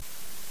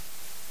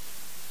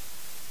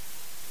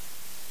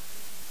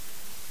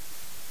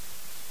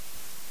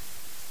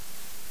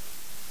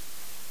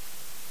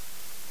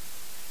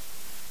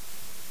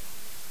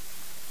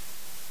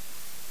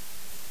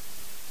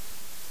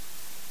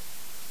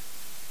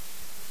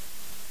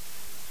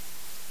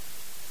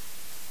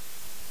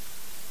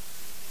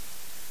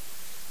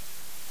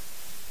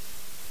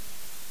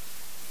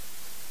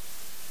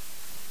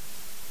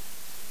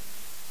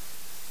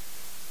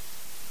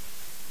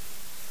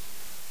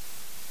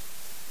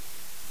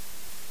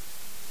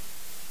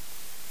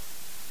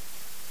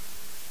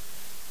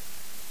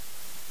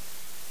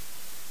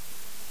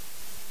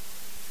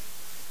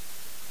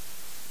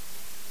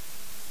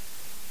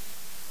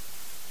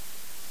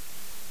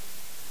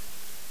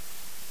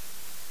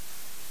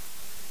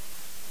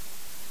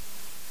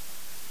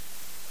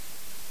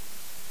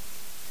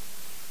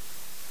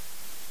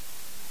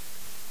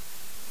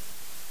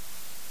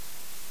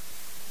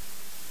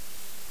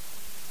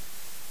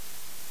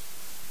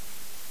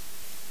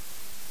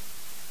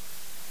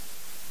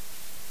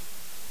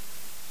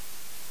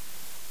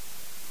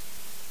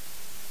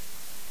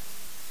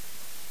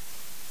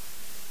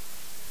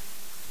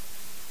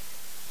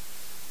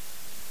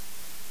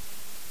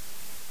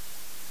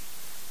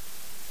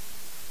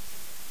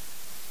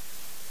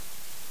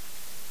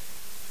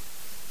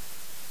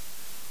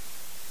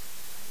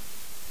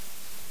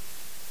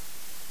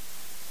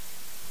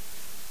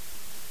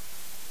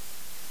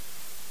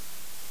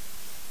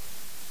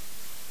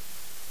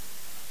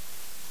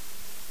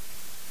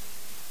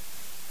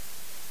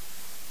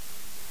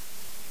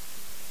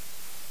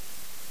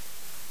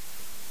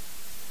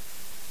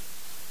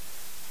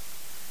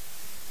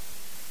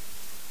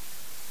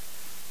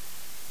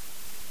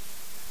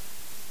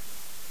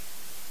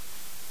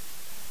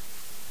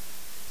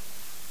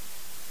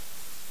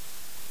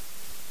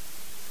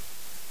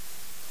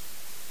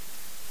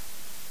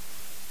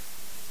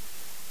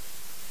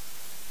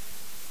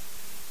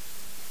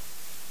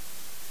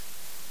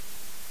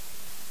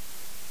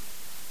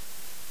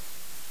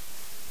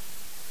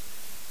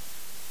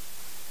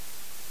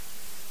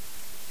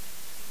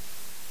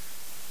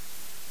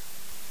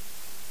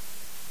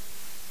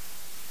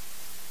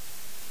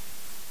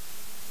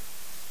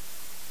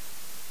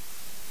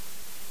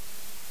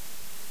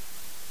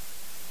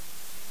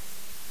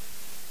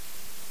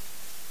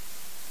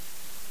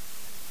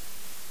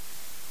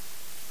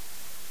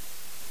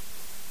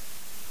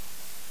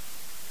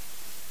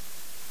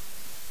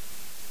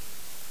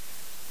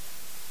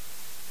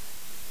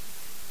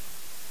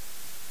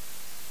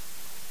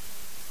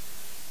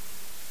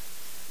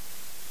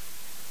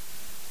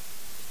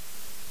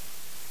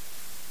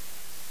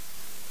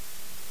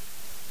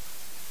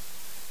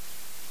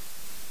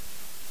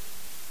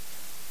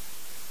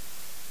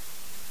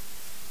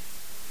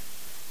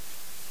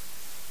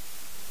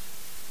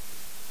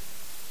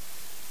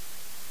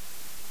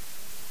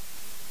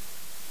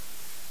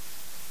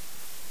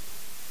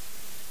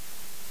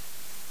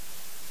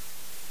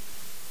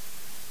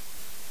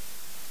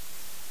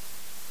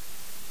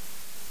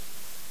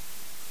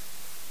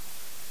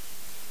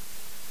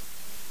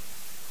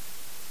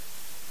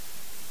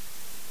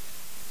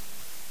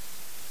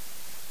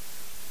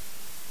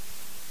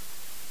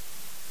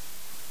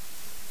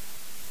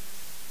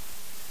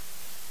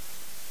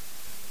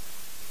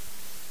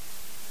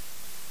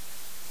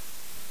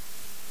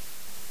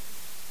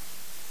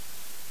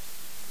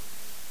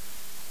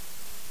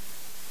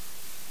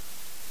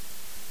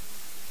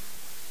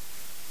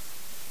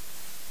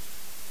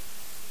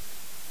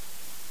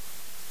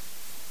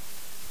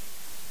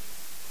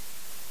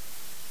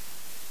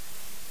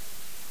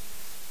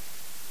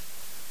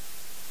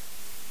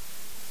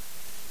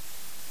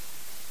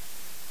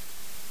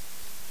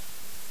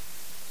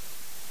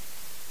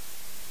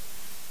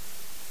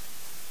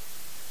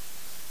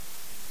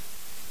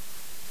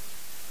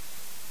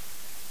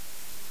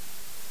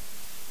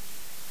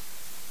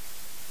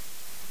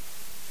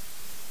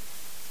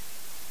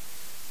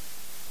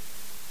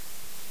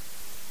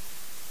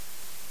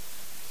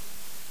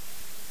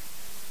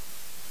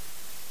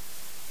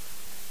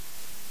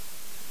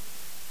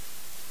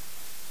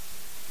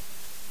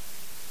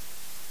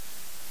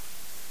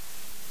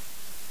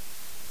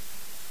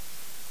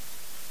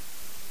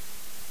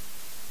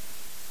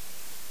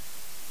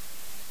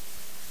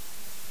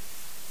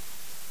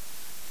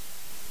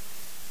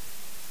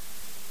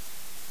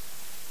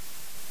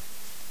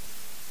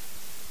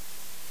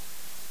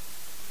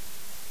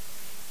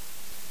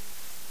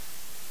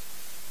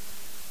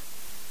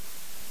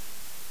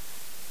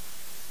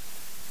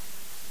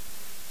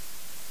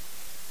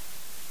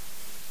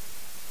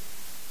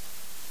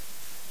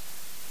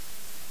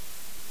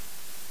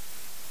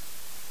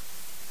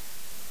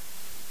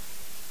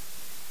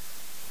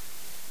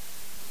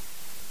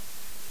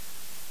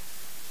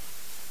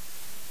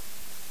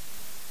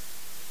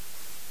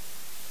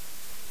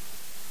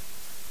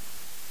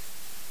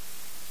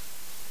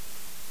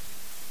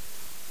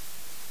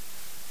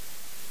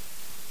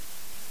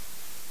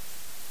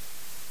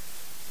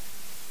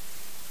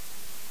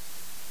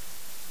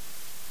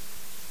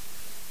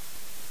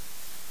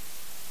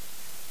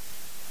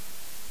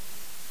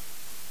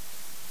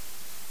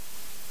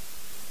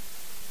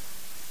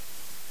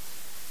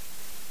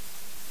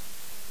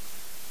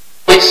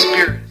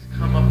Spirit has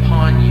come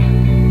upon you,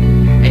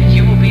 and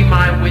you will be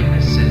my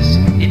witnesses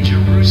in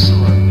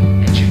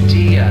Jerusalem and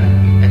Judea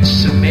and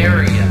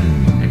Samaria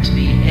and to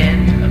the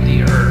end of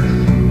the earth.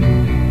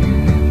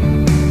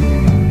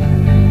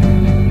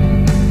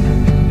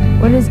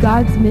 What does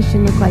God's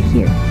mission look like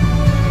here?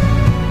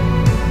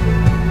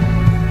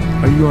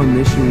 Are you on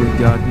mission with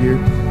God here?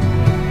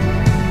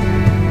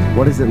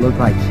 What does it look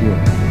like here?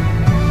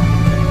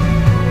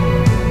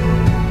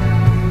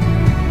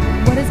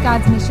 What does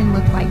God's mission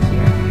look like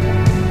here?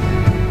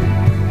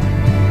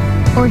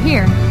 Or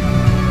here?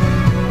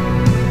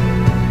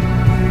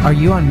 Are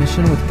you on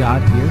mission with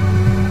God here?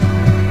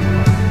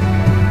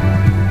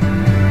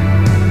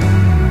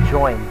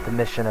 Join the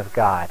mission of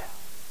God.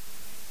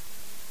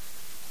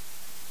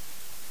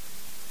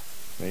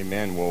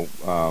 Amen. Well,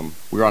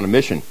 we're on a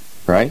mission,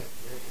 right?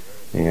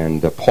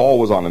 And Paul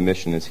was on a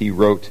mission as he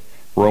wrote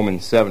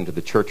Romans 7 to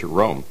the church at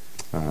Rome,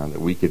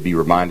 that we could be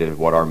reminded of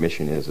what our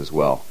mission is as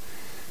well.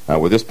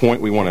 With this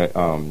point, we want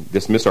to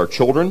dismiss our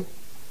children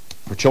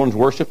for children's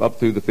worship up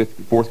through the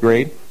fifth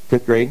grade,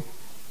 up through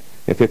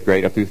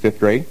the fifth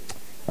grade.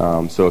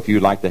 So if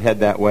you'd like to head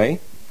that way,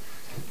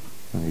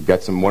 you've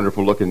got some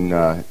wonderful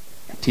looking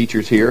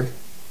teachers here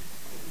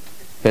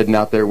heading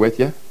out there with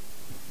you.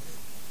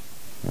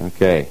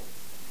 Okay.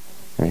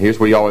 And here's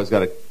where you always got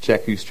to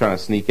check who's trying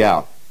to sneak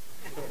out.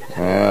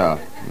 Yeah,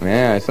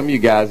 man. Some of you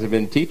guys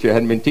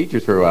hadn't been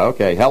teachers for a while.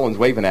 Okay, Helen's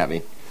waving at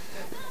me.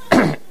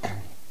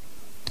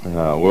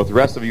 Well, the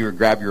rest of you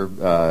grab your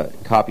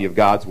copy of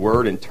God's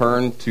Word and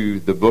turn to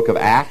the book of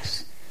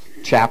Acts,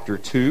 chapter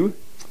 2.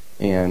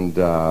 And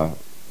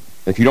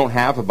if you don't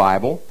have a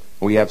Bible,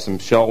 we have some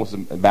shelves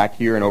back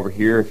here and over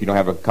here. If you don't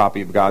have a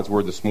copy of God's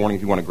Word this morning,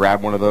 if you want to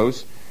grab one of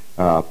those,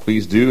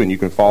 please do. And you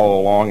can follow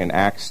along in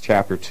Acts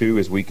chapter 2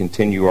 as we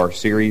continue our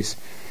series.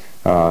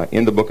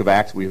 In the book of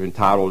Acts, we've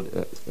entitled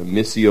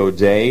Missio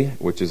Dei,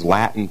 which is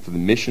Latin for the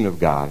mission of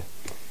God.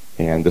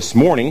 And this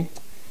morning,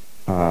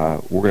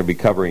 we're going to be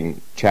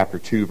covering chapter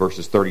 2,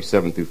 verses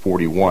 37 through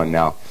 41.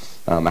 Now,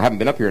 I haven't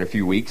been up here in a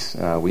few weeks.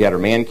 We had our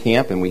man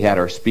camp, and we had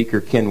our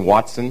speaker, Ken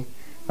Watson,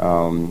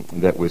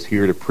 that was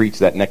here to preach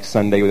that next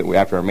Sunday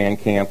after our man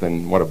camp,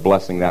 and what a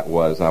blessing that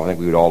was. I think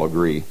we would all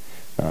agree.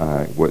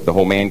 With the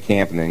whole man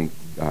camp, and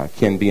then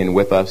Ken being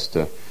with us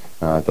to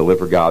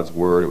deliver God's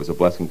Word. It was a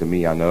blessing to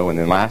me, I know. And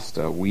then last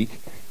week,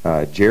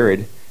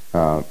 Jared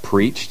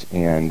preached,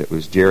 and it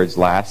was Jared's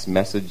last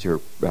message or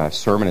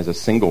sermon as a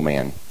single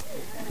man.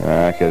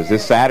 Because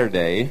this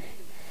Saturday,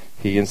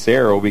 he and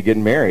Sarah will be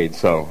getting married.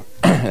 So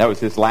that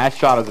was his last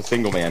shot as a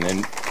single man.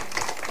 And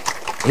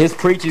his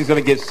preaching is going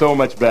to get so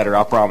much better,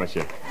 I promise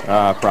you.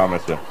 I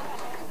promise you.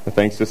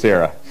 Thanks to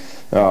Sarah.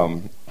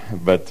 So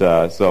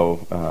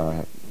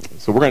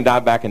we're going to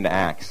dive back into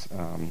Acts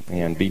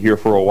and be here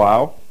for a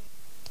while.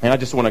 And I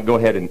just want to go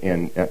ahead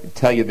and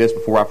tell you this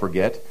before I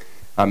forget.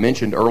 I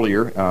mentioned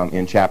earlier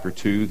in chapter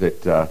 2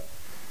 that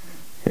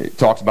it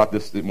talks about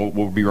this.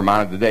 We'll be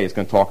reminded today. It's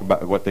going to talk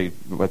about what they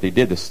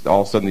did.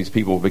 All of a sudden, these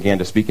people began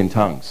to speak in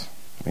tongues.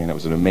 And it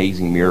was an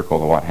amazing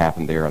miracle of what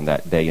happened there on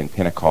that day in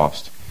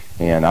Pentecost.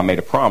 And I made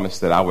a promise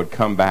that I would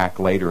come back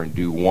later and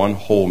do one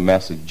whole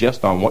message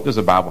just on what does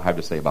the Bible have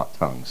to say about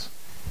tongues.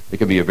 It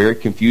can be a very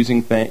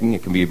confusing thing.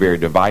 It can be very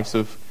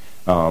divisive.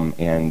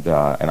 And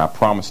I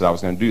promised that I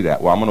was going to do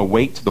that. Well, I'm going to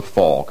wait to the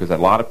fall because a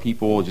lot of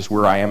people, just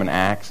where I am in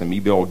Acts, and me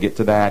be able to get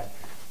to that,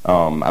 I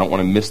don't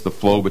want to miss the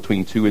flow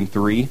between 2 and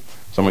 3.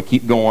 So I'm going to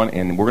keep going,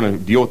 and we're going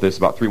to deal with this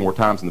about 3 more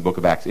times in the book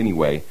of Acts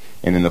anyway.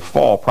 And in the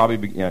fall,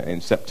 probably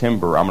in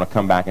September, I'm going to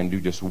come back and do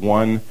just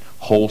one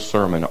whole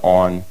sermon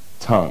on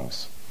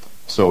tongues.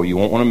 So you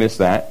won't want to miss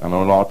that. I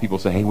know a lot of people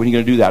say, hey, when are you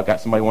going to do that? I've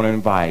got somebody I want to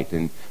invite,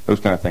 and those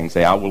kind of things.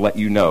 I will let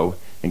you know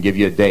and give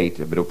you a date,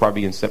 but it'll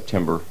probably be in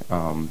September,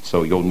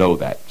 so you'll know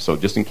that. So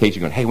just in case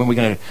you're going, hey, when are we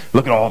going to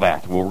look at all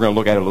that? Well, we're going to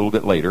look at it a little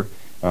bit later,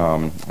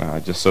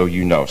 just so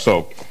you know.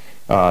 So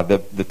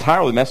the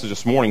title of the message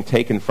this morning,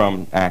 taken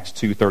from Acts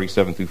 2,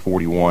 37 through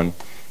 41,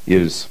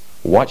 is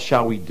What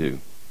Shall We Do?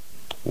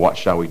 What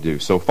shall we do?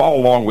 So follow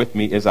along with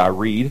me as I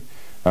read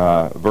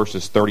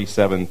verses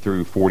 37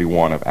 through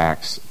 41 of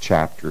Acts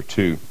chapter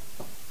 2.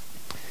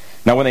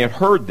 Now when they had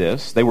heard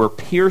this, they were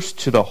pierced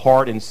to the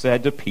heart and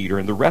said to Peter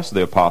and the rest of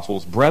the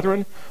apostles,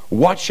 Brethren,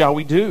 what shall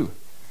we do?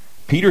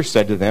 Peter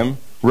said to them,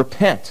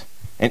 Repent,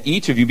 and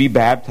each of you be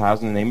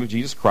baptized in the name of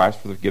Jesus Christ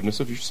for the forgiveness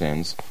of your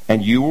sins,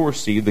 and you will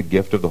receive the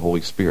gift of the Holy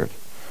Spirit.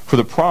 For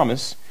the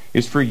promise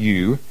is for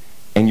you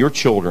and your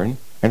children,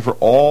 and for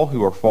all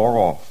who are far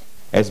off,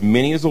 as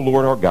many as the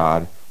Lord our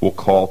God will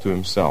call to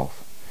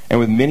himself. And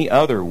with many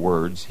other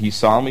words he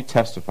solemnly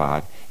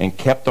testified and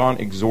kept on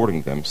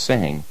exhorting them,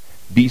 saying,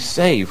 Be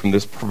saved from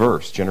this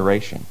perverse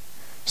generation.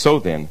 So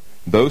then,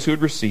 those who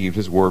had received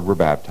his word were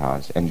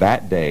baptized, and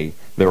that day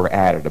there were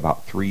added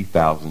about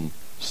 3,000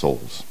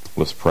 souls.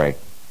 Let's pray.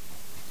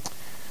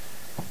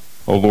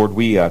 Oh Lord,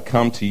 we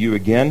come to you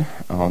again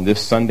on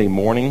this Sunday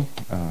morning,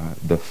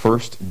 the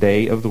first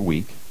day of the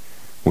week,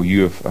 where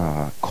you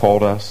have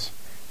called us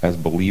as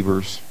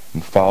believers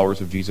and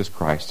followers of Jesus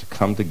Christ to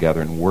come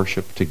together and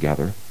worship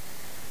together.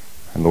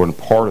 And Lord, and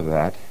part of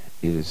that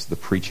is the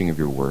preaching of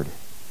your word.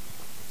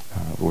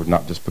 Lord,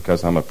 not just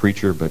because I'm a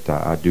preacher, but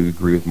I do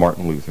agree with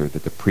Martin Luther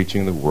that the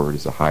preaching of the word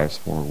is the highest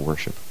form of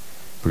worship,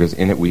 because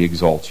in it we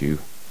exalt you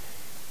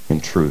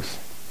in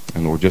truth.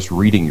 And Lord, just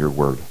reading your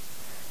word,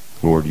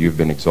 Lord, you've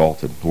been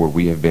exalted. Lord,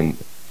 we have been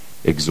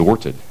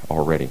exhorted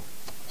already.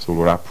 So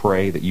Lord, I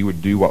pray that you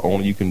would do what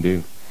only you can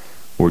do.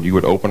 Lord, you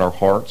would open our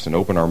hearts and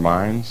open our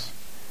minds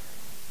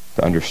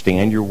to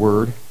understand your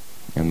word.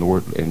 And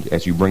Lord, and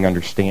as you bring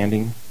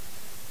understanding,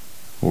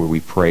 Lord,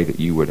 we pray that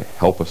you would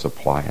help us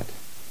apply it,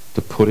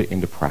 to put it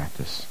into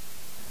practice,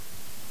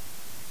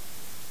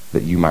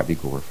 that you might be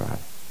glorified.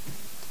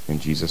 In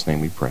Jesus' name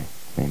we pray.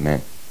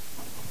 Amen.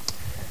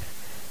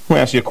 I'm going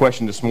to ask you a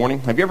question this morning.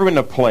 Have you ever been in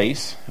a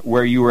place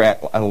where you were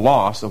at a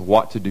loss of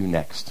what to do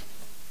next?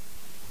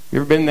 You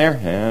ever been there?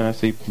 Yeah, I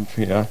see.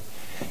 Yeah.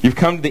 You've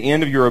come to the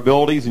end of your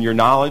abilities and your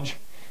knowledge,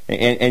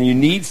 and you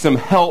need some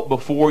help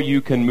before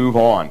you can move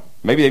on.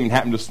 Maybe it even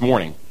happened this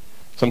morning.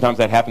 Sometimes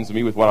that happens to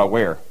me with what I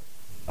wear.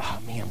 Oh,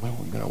 man, what am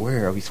I going to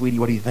wear? Oh, sweetie,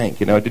 what do you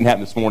think? It didn't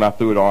happen this morning. I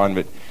threw it on,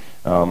 but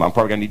I'm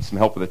probably going to need some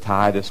help with a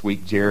tie this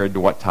week, Jared, to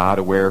what tie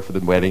to wear for the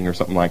wedding or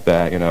something like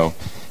that,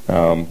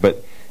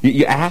 But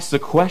you ask the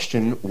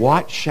question,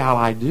 what shall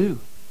I do?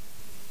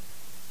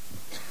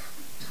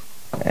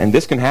 And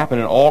this can happen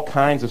in all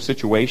kinds of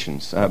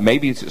situations.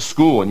 Maybe it's at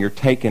school and you're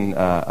taking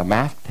a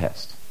math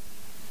test.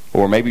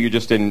 Or maybe you're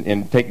just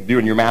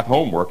doing your math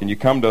homework and you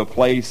come to a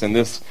place in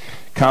this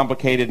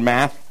complicated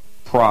math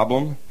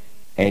problem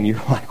and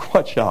you're like,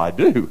 what shall I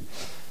do?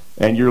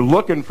 And you're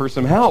looking for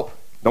some help.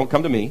 Don't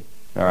come to me,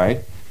 all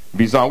right?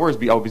 Bizan, where's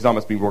Bizan? Bizan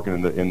must be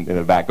working in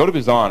the back. Go to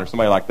Bizan or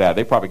somebody like that.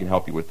 They probably can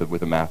help you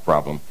with a math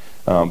problem.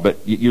 But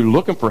you're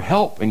looking for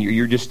help, and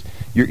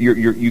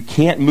you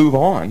can't move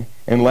on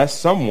unless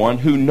someone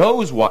who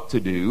knows what to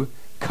do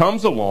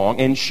comes along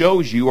and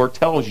shows you or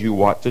tells you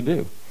what to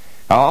do.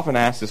 I often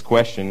ask this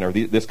question, or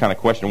this kind of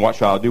question, what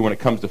shall I do when it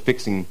comes to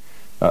fixing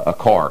a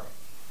car?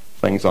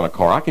 Things on a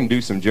car. I can do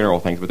some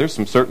general things, but there's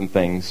some certain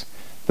things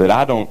that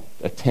I don't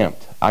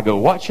attempt. I go,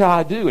 what shall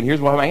I do? And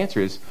here's what my answer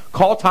is.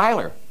 Call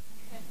Tyler.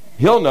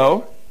 He'll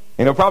know,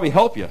 and he'll probably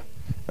help you.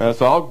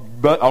 So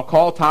I'll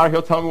call Tyler.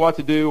 He'll tell me what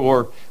to do.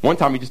 Or one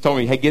time he just told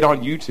me, hey, get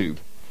on YouTube.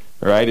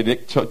 Right? And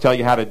it tell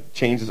you how to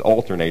change this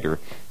alternator.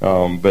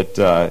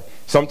 But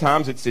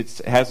sometimes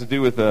it has to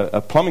do with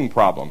a plumbing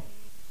problem.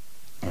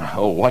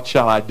 Oh, what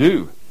shall I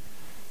do?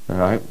 All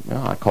right.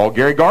 Well, I call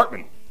Gary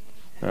Gartman.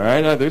 All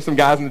right, there's some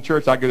guys in the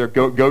church I go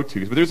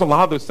to, but there's a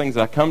lot of those things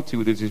that I come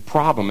to. There's this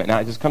problem, and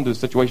I just come to the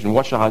situation.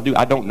 What shall I do?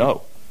 I don't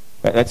know.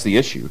 That's the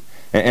issue.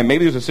 And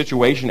maybe there's a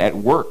situation at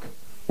work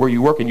where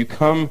you work, and you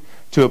come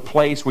to a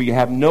place where you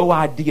have no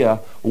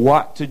idea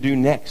what to do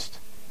next,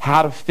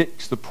 how to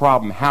fix the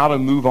problem, how to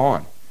move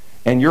on,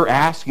 and you're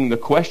asking the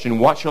question,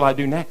 "What shall I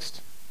do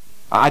next?"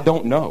 I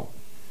don't know.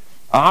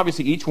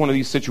 Obviously, each one of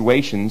these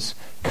situations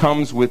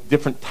comes with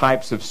different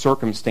types of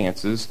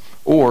circumstances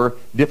or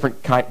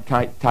different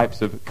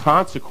types of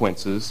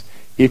consequences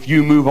if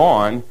you move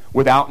on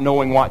without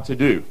knowing what to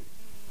do.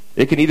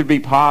 It can either be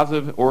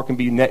positive or it can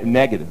be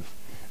negative.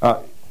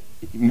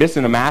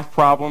 Missing a math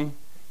problem,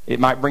 it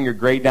might bring your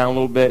grade down a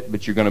little bit,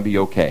 but you're going to be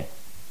okay.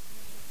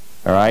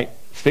 All right?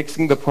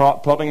 Fixing the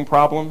plumbing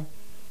problem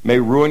may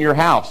ruin your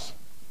house.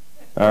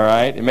 All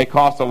right? It may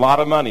cost a lot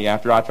of money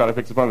after I try to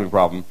fix the plumbing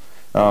problem.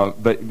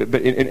 But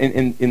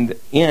in the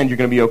end, you're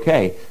going to be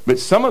okay. But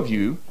some of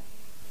you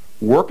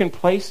work in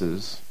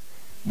places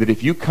that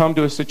if you come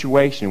to a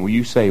situation where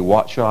you say,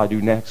 what shall I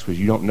do next, because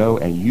you don't know,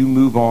 and you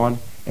move on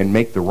and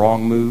make the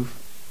wrong move,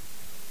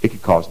 it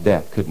could cause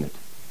death, couldn't it?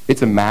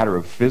 It's a matter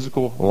of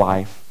physical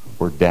life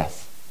or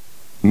death.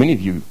 Many of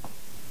you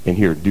in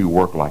here do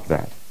work like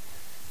that.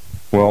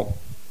 Well,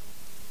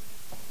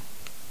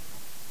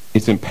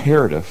 it's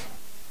imperative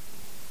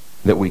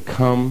that we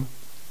come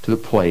to the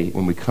place,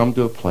 when we come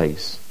to a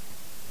place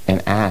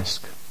and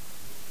ask,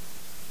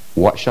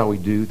 what shall we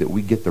do, that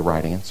we get the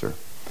right answer.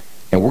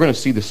 And we're going to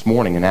see this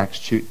morning in Acts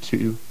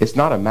 2, it's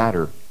not a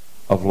matter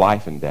of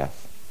life and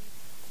death.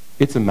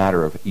 It's a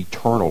matter of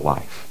eternal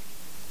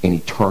life and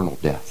eternal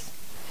death.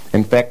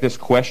 In fact, this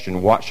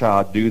question, what shall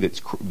I do,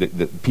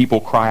 that people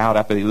cry out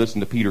after they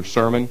listen to Peter's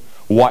sermon,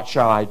 what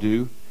shall I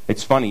do?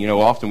 It's funny,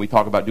 often we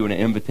talk about doing an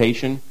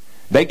invitation.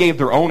 They gave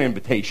their own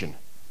invitation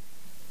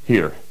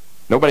here.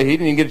 He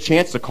didn't even get a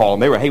chance to call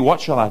them. They were, hey,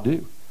 what shall I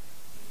do?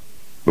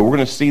 But we're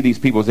going to see these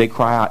people as they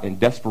cry out in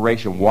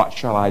desperation, what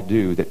shall I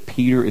do? That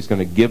Peter is going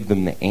to give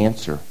them the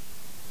answer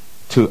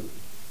to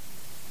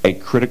a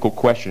critical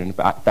question. In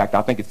fact,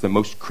 I think it's the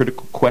most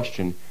critical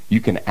question you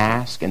can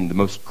ask, and the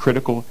most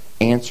critical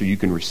answer you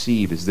can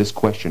receive is this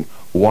question,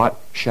 what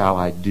shall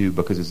I do?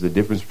 Because it's the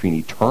difference between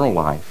eternal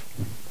life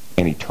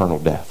and eternal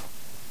death.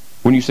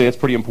 Wouldn't you say that's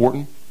pretty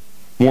important?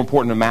 More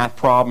important than a math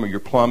problem or your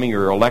plumbing or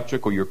your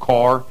electric or your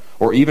car,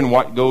 or even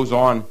what goes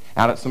on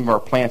out at some of our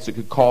plants that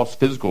could cause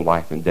physical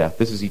life and death.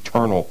 This is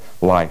eternal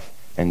life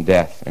and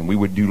death. And we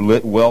would do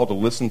well to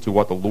listen to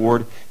what the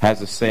Lord has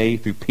to say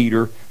through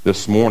Peter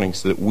this morning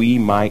so that we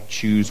might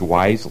choose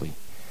wisely.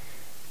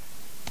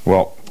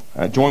 Well,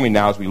 Join me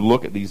now as we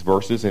look at these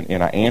verses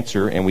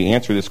and we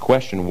answer this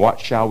question, what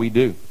shall we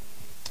do?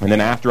 And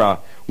then after I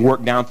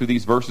work down through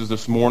these verses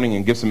this morning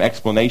and give some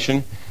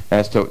explanation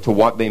as to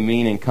what they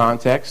mean in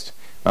context,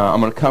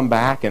 I'm going to come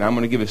back and I'm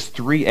going to give us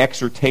 3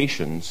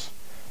 exhortations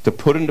to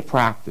put into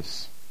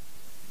practice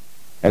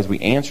as we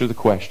answer the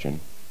question,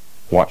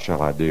 what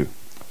shall I do?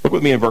 Look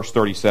with me in verse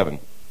 37.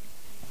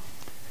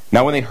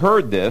 Now when they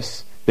heard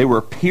this, they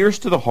were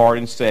pierced to the heart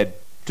and said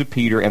to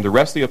Peter and the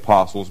rest of the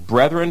apostles,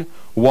 Brethren,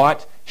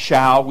 what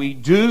shall we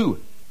do?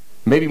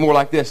 Maybe more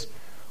like this,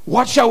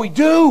 what shall we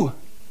do?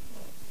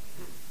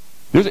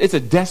 It's a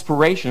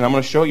desperation. I'm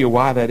going to show you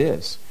why that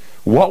is.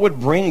 What would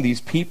bring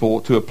these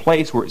people to a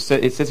place where it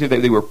says here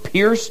that they were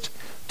pierced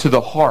to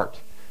the heart?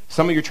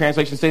 Some of your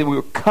translations say that we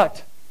were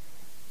cut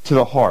to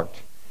the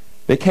heart.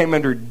 They came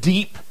under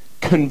deep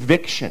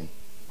conviction.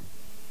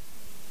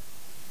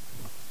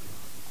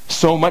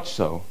 So much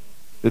so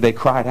that they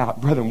cried out,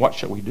 Brethren, what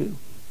shall we do?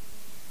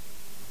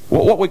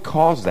 What would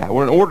cause that?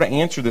 Well, in order to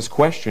answer this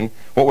question,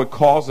 what would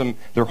cause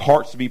their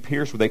hearts to be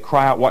pierced when they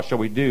cry out, what shall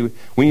we do?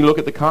 We need to look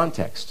at the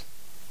context.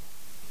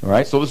 All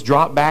right, so let's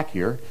drop back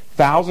here.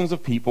 Thousands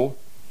of people,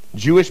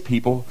 Jewish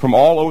people from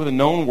all over the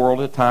known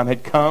world at the time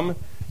had come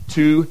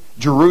to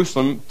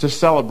Jerusalem to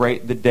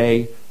celebrate the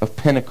day of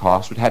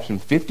Pentecost, which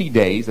happened 50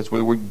 days. That's where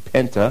the word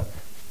Penta,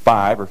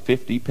 5 or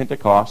 50,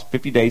 Pentecost,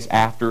 50 days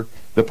after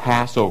the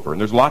Passover.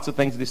 And there's lots of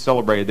things that they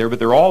celebrated there, but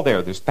they're all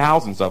there. There's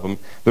thousands of them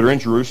that are in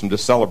Jerusalem to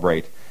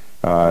celebrate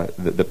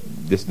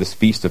this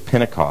feast of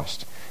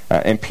Pentecost.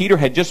 And Peter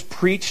had just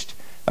preached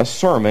a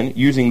sermon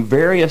using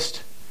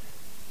various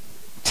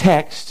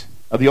texts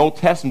of the Old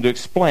Testament to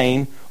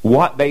explain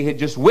what they had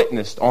just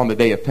witnessed on the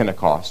day of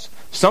Pentecost.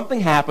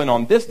 Something happened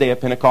on this day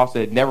of Pentecost that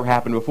had never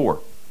happened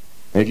before.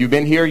 And if you've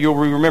been here, you'll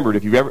remember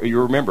it.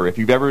 You'll remember. If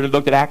you've ever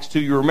looked at Acts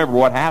 2, you'll remember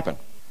what happened.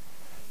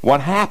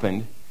 What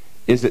happened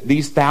is that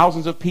these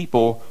thousands of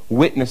people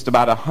witnessed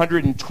about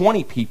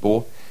 120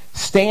 people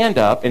stand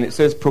up, and it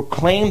says,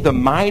 proclaim the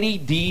mighty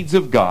deeds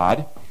of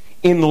God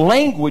in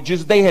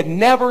languages they had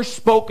never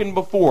spoken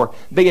before.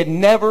 They had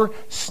never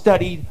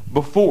studied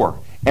before.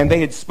 And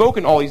they had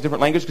spoken all these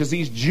different languages because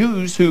these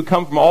Jews who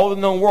come from all over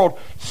the known world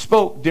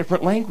spoke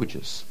different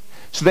languages.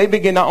 So they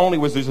began, not only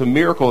was there a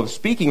miracle of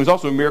speaking, it was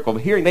also a miracle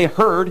of hearing. They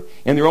heard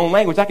in their own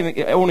language. I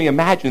can only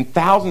imagine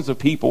thousands of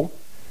people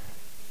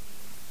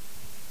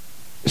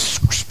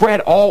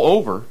spread all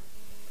over.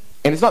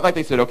 And it's not like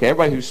they said, okay,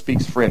 everybody who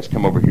speaks French,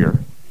 come over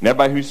here. And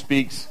everybody who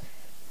speaks,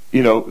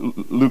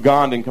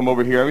 Lugandan, come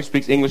over here. Everybody who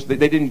speaks English. They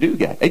didn't do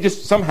that. They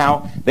just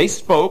somehow, they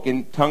spoke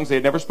in tongues they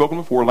had never spoken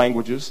before,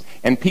 languages.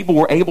 And people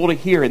were able to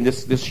hear in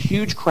this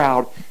huge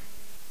crowd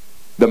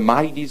the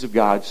mighty deeds of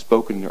God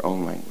spoken in their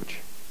own language.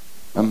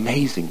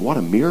 Amazing. What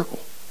a miracle.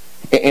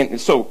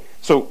 And so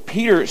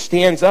Peter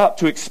stands up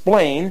to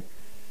explain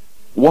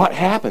what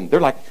happened. They're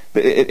like,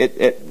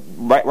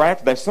 right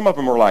after that, some of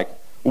them are like,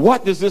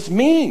 what does this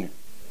mean?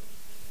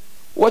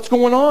 What's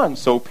going on?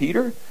 So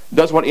Peter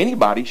does what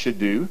anybody should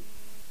do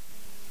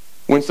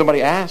when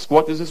somebody asks,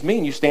 what does this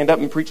mean? You stand up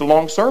and preach a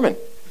long sermon.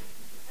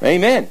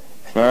 Amen.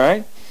 All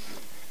right?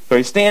 So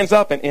he stands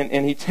up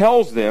and he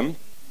tells them,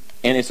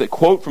 and it's a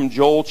quote from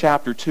Joel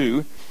chapter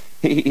 2.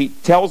 He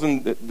tells them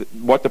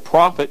what the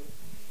prophet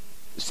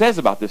says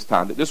about this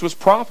time, that this was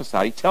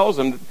prophesied. He tells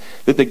them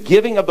that the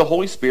giving of the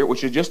Holy Spirit,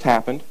 which had just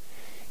happened,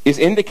 is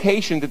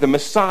indication that the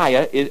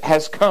Messiah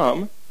has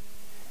come,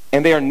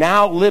 and they are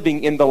now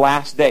living in the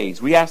last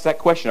days. We ask that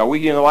question, are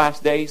we in the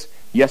last days?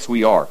 Yes,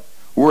 we are.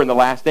 We're in the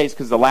last days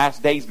because the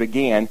last days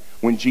began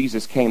when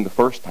Jesus came the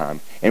first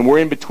time. And we're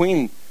in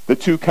between the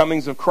two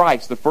comings of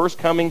Christ, the first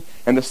coming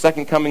and the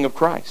second coming of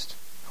Christ.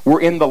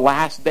 We're in the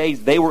last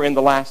days. They were in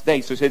the last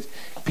days. So it says,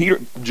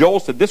 Joel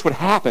said this would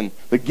happen.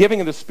 The giving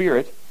of the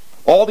Spirit,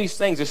 all these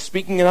things, the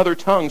speaking in other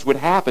tongues would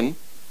happen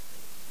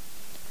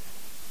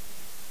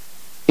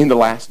in the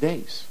last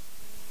days.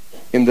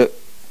 In the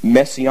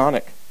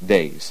Messianic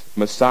days.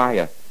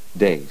 Messiah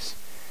days.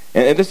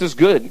 And this is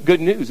good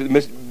news.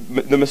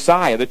 The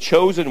Messiah, the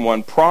chosen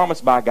one,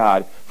 promised by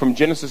God from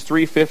Genesis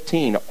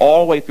 3:15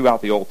 all the way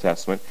throughout the Old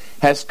Testament,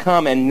 has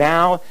come, and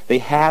now they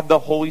have the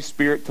Holy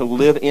Spirit to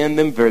live in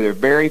them for their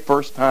very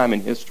first time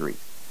in history.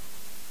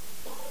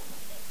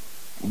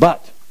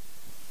 But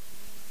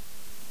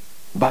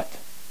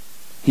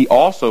he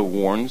also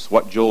warns,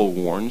 what Joel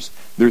warns,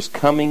 there's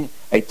coming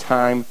a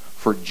time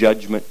for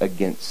judgment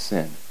against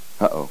sin.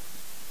 There's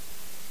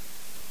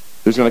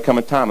going to come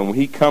a time, and when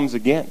he comes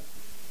again,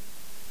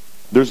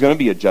 there's going to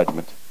be a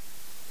judgment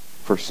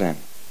for sin.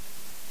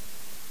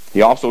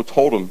 He also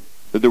told them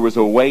that there was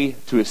a way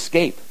to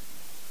escape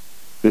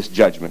this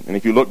judgment. And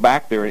if you look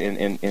back there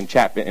in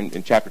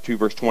chapter 2,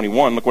 verse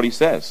 21, look what he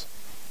says.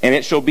 And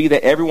it shall be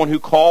that everyone who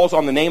calls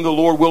on the name of the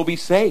Lord will be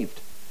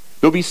saved.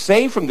 They'll be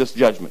saved from this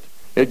judgment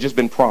that had just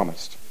been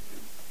promised.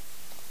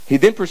 He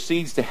then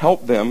proceeds to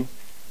help them,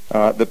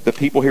 the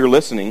people here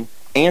listening,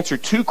 answer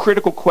two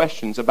critical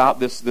questions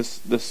about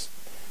this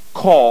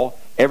call.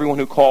 Everyone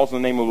who calls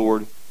on the name of the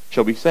Lord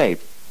shall be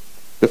saved.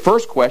 The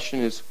first question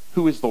is,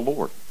 who is the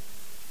Lord?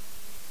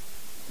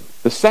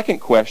 The second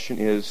question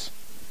is,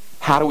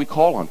 How do we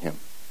call on him?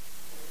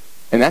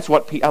 And that's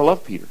what I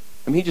love Peter.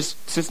 I mean, he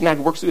just sits down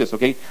and works through this,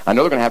 okay? I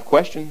know they're going to have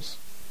questions.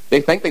 They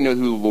think they know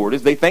who the Lord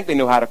is. They think they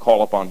know how to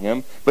call upon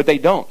him, but they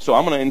don't. So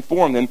I'm going to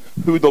inform them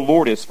who the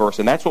Lord is first.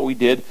 And that's what we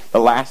did the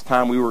last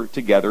time we were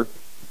together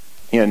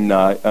in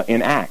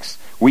Acts.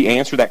 We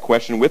answered that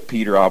question with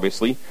Peter,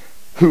 obviously.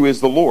 Who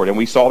is the Lord? And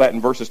we saw that in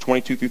verses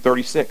 22 through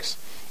 36.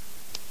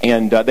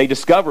 And they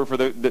discovered for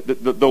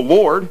the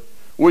Lord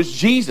was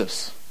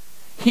Jesus.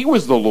 He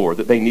was the Lord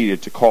that they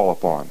needed to call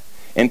upon.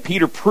 And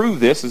Peter proved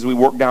this as we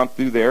worked down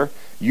through there,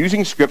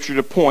 using Scripture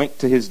to point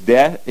to his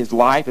death, his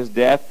life, his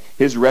death,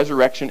 his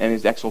resurrection, and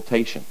his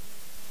exaltation.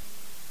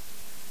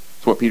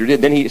 That's what Peter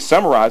did. Then he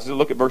summarizes it.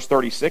 Look at verse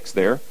 36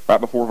 there,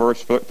 right before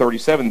verse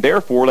 37.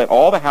 Therefore, let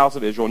all the house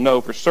of Israel know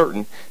for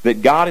certain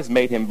that God has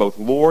made him both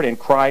Lord and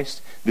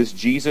Christ, this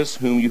Jesus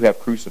whom you have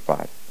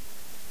crucified.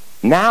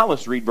 Now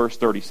let's read verse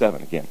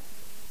 37 again.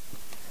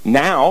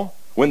 Now,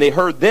 when they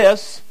heard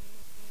this,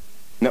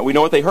 now we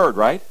know what they heard,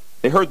 right?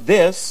 They heard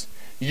this.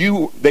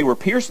 They were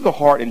pierced to the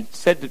heart and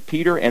said to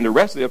Peter and the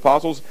rest of the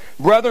apostles,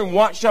 Brethren,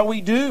 what shall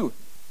we do?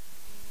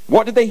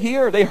 What did they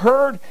hear? They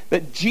heard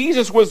that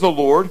Jesus was the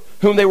Lord,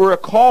 whom they were a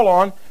call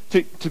on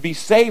to be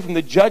saved from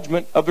the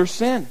judgment of their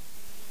sin.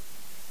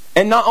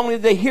 And not only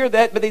did they hear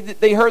that, but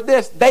they heard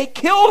this. They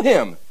killed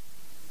him.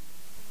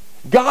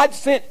 God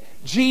sent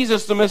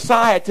Jesus, the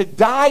Messiah, to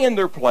die in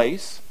their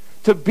place,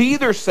 to be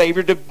their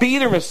Savior, to be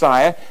their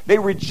Messiah. They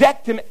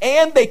reject him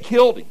and they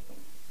killed him.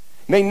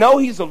 They know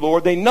he's the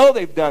Lord. They know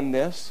they've done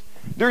this.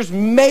 There's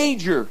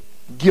major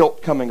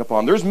guilt coming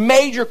upon them. There's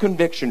major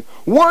conviction.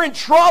 We're in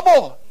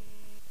trouble.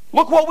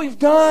 Look what we've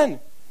done.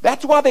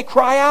 That's why they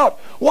cry out,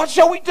 what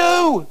shall we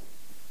do?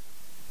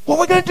 What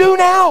are we going to do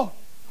now?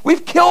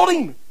 We've killed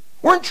him.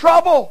 We're in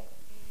trouble.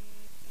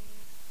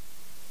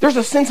 There's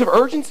a sense of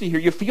urgency here.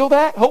 You feel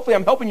that? Hopefully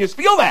I'm helping you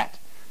feel that.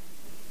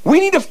 We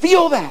need to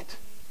feel that.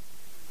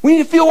 We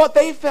need to feel what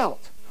they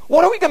felt.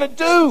 What are we going to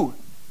do?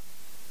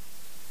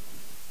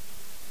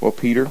 Well,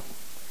 Peter,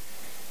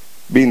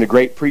 being the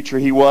great preacher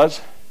he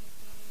was,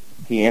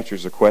 he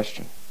answers the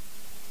question.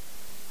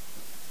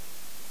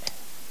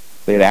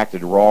 They had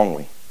acted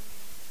wrongly,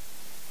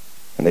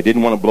 and they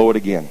didn't want to blow it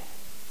again.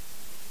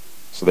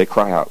 So they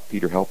cry out,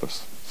 Peter, help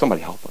us.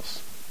 Somebody help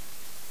us.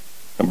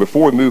 And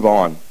before we move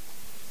on,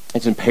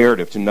 it's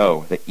imperative to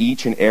know that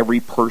each and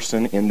every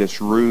person in this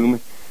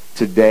room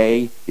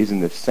today is in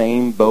the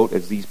same boat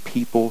as these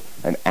people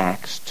in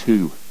Acts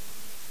 2.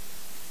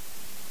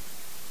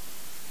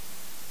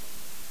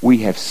 We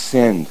have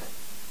sinned.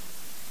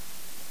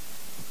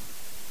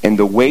 And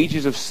the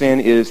wages of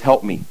sin is,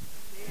 help me,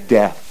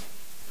 death.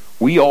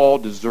 We all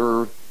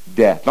deserve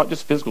death. Not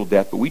just physical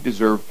death, but we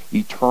deserve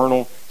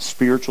eternal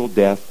spiritual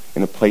death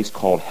in a place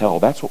called hell.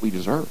 That's what we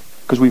deserve.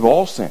 Because we've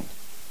all sinned.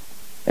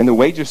 And the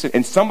wages of sin,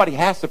 and somebody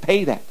has to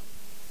pay that.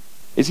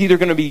 It's either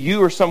going to be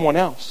you or someone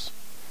else.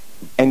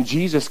 And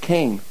Jesus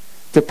came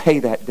to pay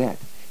that debt.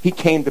 He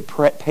came to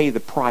pay the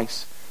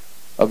price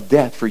of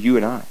death for you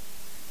and I.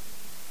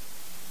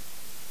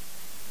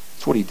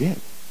 That's what he did.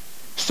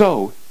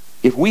 So,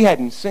 if we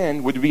hadn't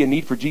sinned, would there be a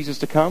need for Jesus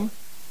to come?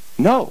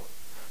 No.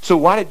 So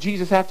why did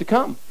Jesus have to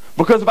come?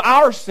 Because of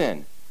our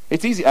sin.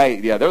 It's easy. Hey,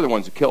 yeah, they're the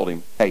ones who killed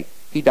him. Hey,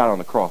 he died on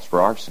the cross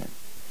for our sin.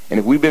 And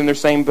if we've been in their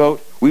same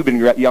boat, we've been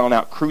yelling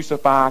out,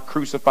 crucify,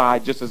 crucify,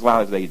 just as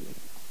loud as they did.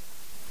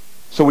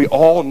 So we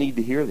all need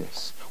to hear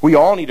this. We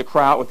all need to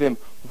cry out with them,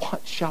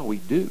 what shall we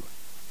do?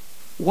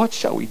 What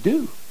shall we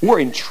do? We're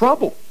in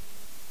trouble.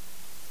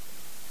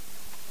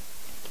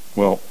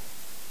 Well,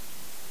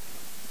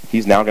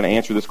 he's now going to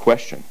answer this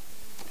question.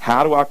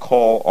 How do I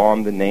call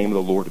on the name of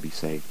the Lord to be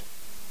saved?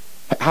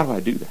 How do I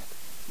do that?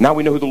 Now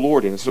we know who the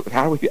Lord is. So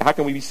how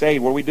can we be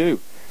saved? What do we do?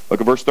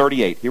 Look at verse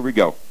 38. Here we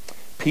go.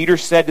 Peter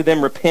said to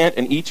them, Repent,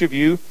 and each of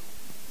you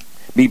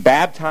be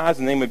baptized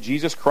in the name of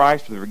Jesus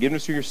Christ for the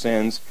forgiveness of your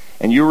sins,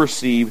 and you will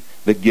receive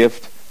the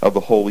gift of the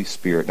Holy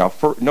Spirit. Now,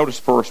 notice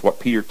first what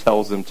Peter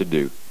tells them to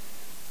do.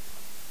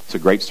 It's a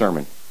great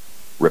sermon.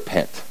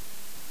 Repent.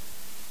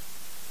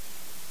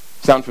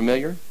 Sound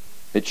familiar?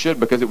 It should,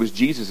 because it was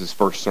Jesus'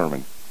 first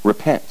sermon.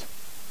 Repent.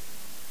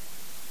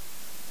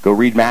 Go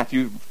read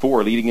Matthew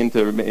 4,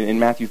 in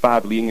Matthew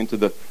 5, leading into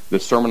the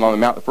Sermon on the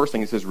Mount. The first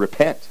thing it says,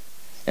 repent.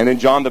 And then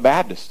John the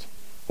Baptist.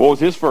 What was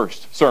his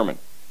first sermon?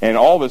 And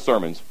all of his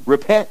sermons,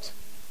 repent.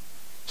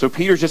 So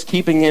Peter's just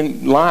keeping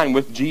in line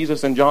with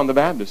Jesus and John the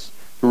Baptist.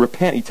 To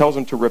repent. He tells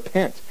them to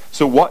repent.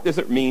 So what does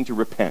it mean to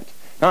repent?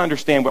 Now I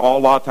understand, but a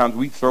lot of times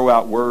we throw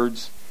out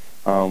words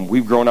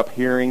we've grown up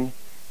hearing,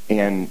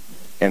 and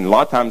a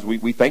lot of times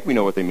we think we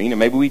know what they mean, and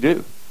maybe we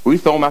do. We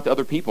throw them out to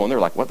other people, and they're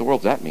like, what the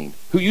world does that mean?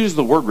 Who uses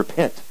the word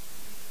repent?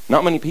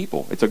 Not many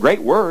people. It's a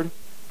great word,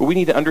 but we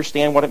need to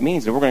understand what it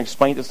means. If we're going to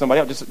explain it to somebody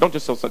else, don't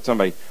just tell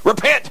somebody,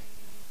 repent!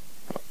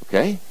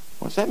 Okay,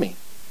 what does that mean?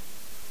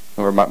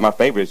 Or my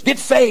favorite is, get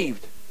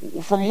saved!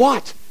 From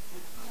what?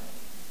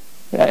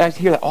 I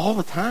hear that all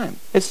the time.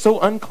 It's so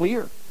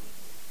unclear.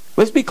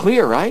 Let's be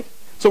clear, right?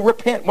 So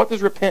repent, what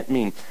does repent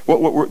mean? The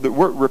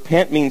word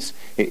repent means,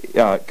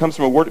 comes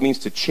from a word that means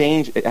to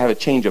change, have a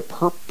change of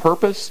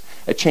purpose,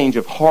 a change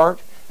of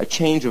heart, a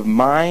change of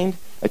mind,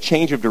 a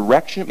change of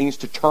direction. It means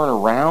to turn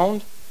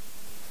around.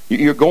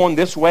 You're going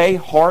this way,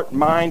 heart,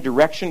 mind,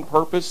 direction,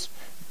 purpose,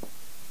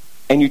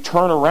 and you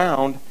turn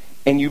around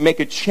and you make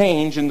a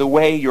change in the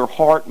way your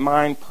heart,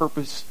 mind,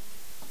 purpose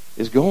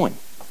is going.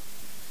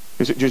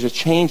 There's a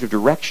change of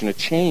direction, a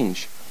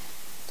change.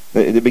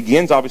 It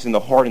begins obviously in the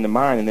heart and the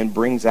mind and then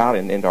brings out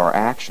into our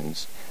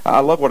actions. I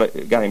love what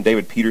a guy named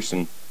David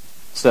Peterson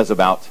says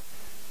about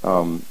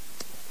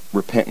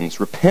repentance.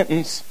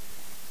 Repentance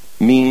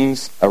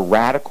means a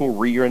radical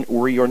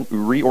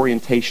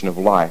reorientation of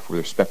life with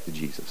respect to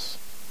Jesus.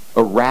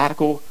 A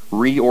radical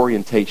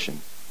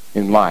reorientation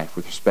in life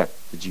with respect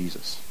to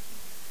Jesus.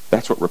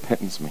 That's what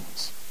repentance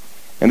means.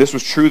 And this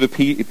was true of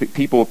the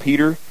people of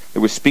Peter that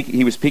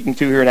he was speaking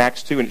to here in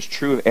Acts 2, and it's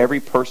true of every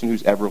person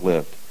who's ever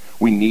lived.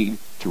 We need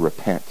to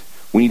repent.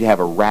 We need to have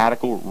a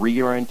radical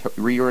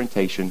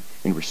reorientation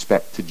in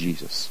respect to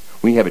Jesus.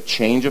 We need to have a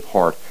change of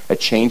heart, a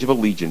change of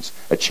allegiance,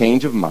 a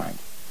change of mind,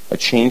 a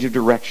change of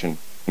direction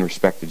in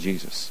respect to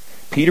Jesus.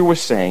 Peter was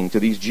saying to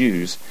these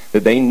Jews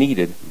that they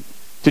needed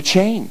to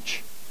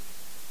change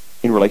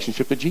in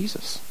relationship to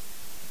Jesus.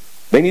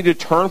 They needed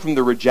to turn from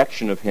the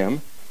rejection of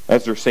Him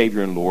as their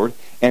Savior and Lord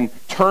and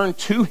turn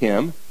to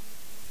Him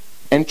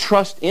and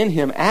trust in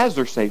Him as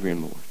their Savior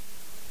and Lord.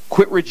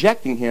 Quit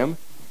rejecting Him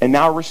and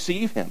now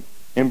receive Him.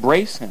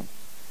 Embrace Him.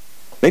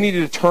 They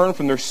needed to turn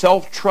from their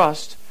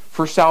self-trust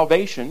for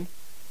salvation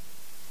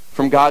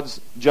from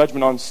God's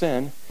judgment on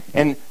sin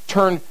and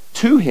turn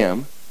to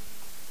Him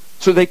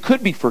so they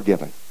could be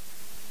forgiven.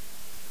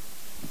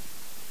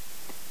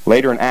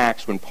 Later in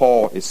Acts, when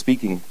Paul is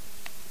speaking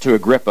to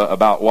Agrippa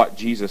about what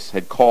Jesus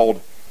had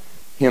called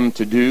him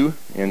to do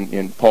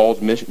in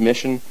Paul's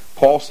mission,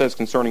 Paul says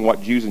concerning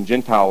what Jews and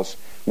Gentiles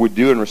would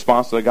do in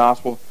response to the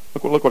gospel,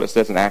 look what it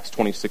says in Acts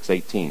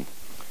 26:18.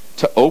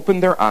 To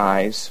open their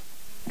eyes,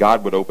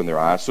 God would open their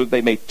eyes, so that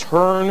they may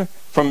turn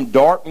from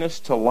darkness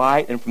to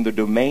light and from the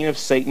domain of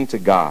Satan to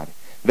God.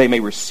 They may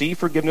receive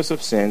forgiveness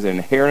of sins and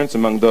inheritance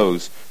among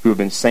those who have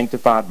been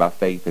sanctified by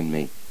faith in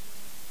me.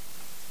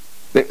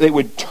 They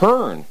would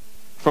turn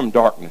from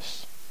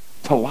darkness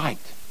to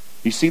light.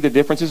 You see the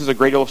difference? This is a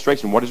great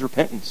illustration. What is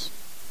repentance?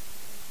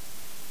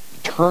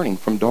 Turning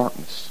from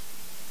darkness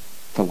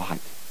to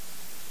light.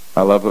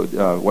 I love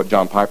what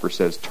John Piper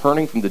says,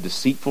 turning from the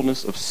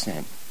deceitfulness of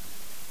sin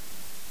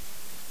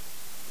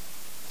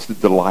to the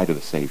delight of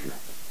the Savior.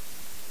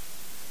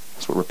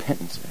 That's what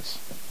repentance is.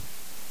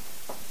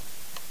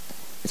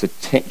 It's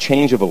a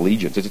change of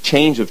allegiance. It's a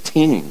change of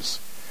teams.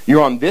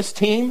 You're on this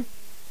team,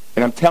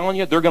 and I'm telling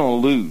you, they're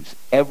going to lose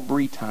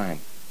every time.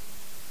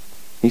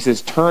 He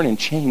says, turn and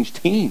change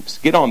teams.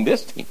 Get on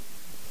this team.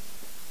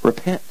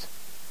 Repent.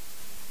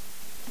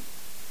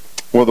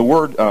 Well, the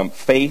word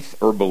faith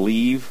or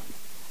believe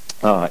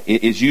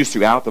is used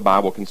throughout the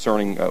Bible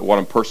concerning what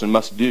a person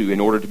must do in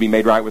order to be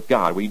made right with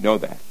God. We know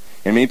that.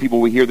 And many people,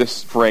 we hear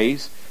this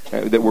phrase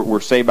that we're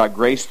saved by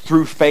grace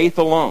through faith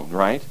alone,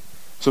 right?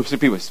 So some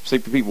people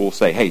will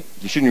say, hey,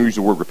 you shouldn't use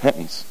the word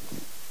repentance.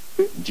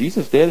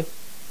 Jesus did.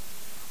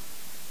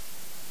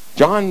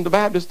 John the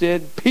Baptist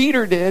did.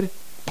 Peter did.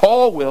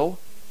 Paul will.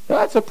 Now,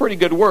 that's a pretty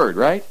good word,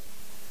 right?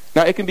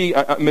 Now, it can be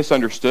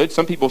misunderstood.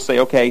 Some people say,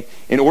 okay,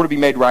 in order to be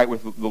made right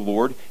with the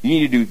Lord, you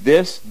need to do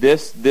this, and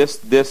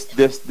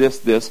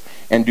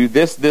do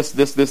this,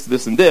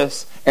 and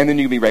this, and then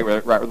you can be right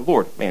with the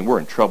Lord. Man, we're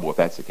in trouble if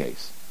that's the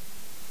case.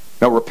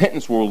 Now,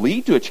 repentance will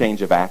lead to a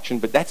change of action,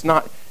 but that's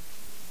not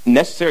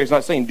necessary. It's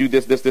not saying do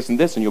this, and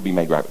this, and you'll be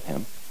made right with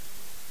Him.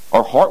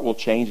 Our heart will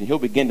change, and He'll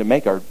begin to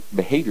make our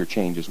behavior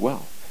change as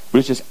well. But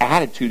it's just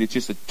attitude. It's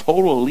just a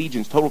total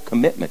allegiance, total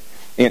commitment.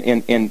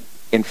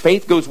 And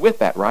faith goes with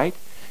that, right?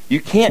 You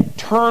can't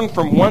turn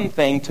from one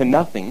thing to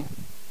nothing,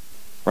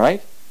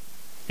 right?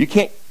 You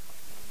can't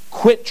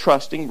quit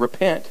trusting,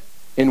 repent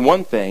in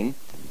one thing,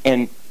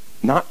 and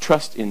not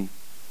trust in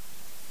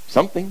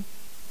something.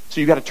 So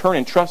you've got to turn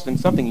and trust in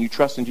something. You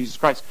trust in Jesus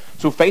Christ.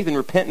 So faith and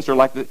repentance are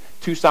like the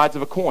two sides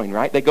of a coin,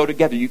 right? They go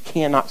together. You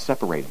cannot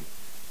separate them.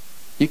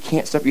 You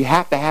can't separate. You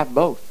have to have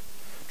both.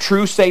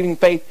 True saving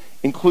faith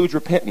includes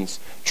repentance.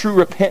 True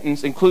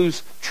repentance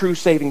includes true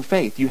saving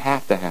faith. You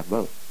have to have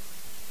both.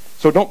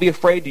 So don't be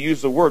afraid to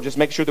use the word. Just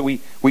make sure that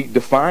we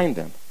define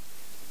them.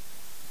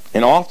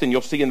 And often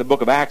you'll see in the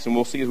book of Acts, and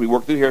we'll see as we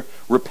work through here,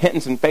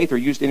 repentance and faith are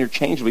used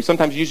interchangeably.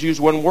 Sometimes you just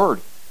use one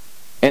word,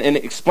 and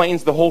it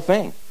explains the whole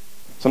thing.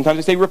 Sometimes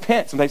they say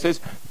repent. Sometimes it says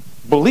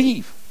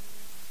believe,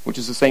 which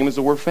is the same as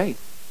the word faith.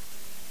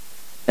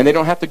 And they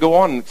don't have to go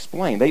on and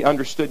explain. They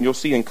understood, and you'll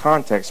see in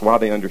context why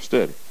they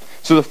understood.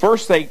 So the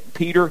first thing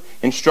Peter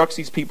instructs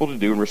these people to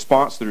do in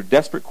response to their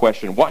desperate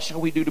question, what shall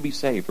we do to be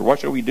saved? Or what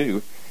shall we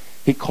do?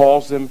 He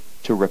calls them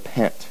to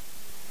repent.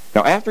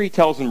 Now, after he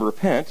tells them to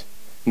repent,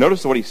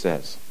 notice what he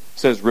says. He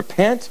says,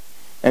 repent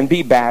and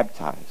be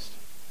baptized.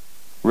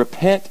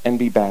 Repent and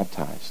be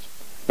baptized.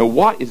 Now,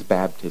 what is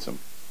baptism?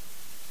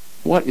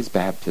 What is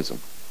baptism?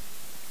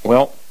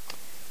 Well,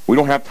 we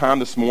don't have time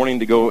this morning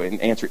to go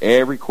and answer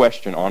every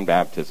question on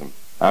baptism.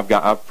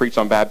 I've preached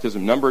on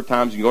baptism a number of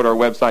times. You can go to our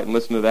website and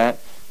listen to that.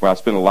 where I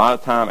spend a lot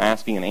of time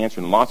asking and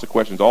answering lots of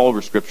questions all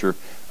over Scripture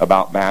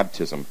about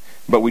baptism.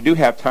 But we do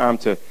have time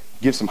to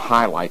give some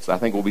highlights that I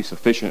think will be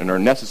sufficient and are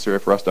necessary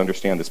for us to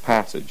understand this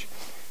passage.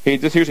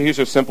 Here's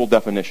a simple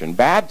definition.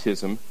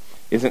 Baptism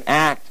is an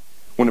act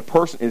when a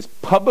person is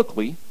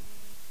publicly,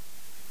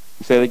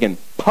 say that again,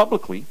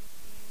 publicly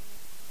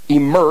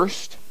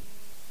immersed,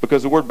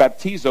 because the word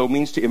baptizo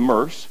means to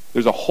immerse.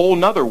 There's a whole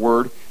nother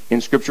word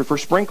in Scripture for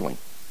sprinkling.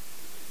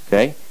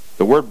 Okay?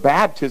 The word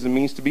baptism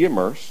means to be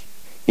immersed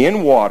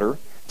in water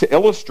to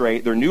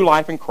illustrate their new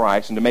life in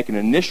Christ and to make an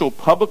initial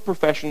public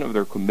profession of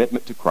their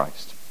commitment to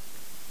Christ.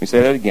 Let me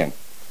say that again.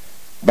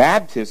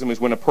 Baptism is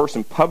when a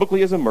person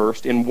publicly is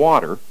immersed in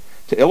water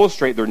to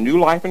illustrate their new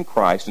life in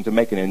Christ and to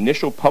make an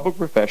initial public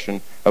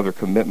profession of their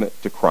commitment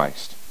to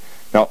Christ.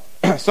 Now,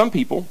 some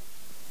people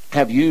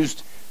have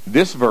used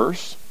this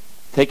verse,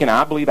 taken,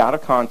 I believe, out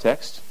of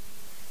context,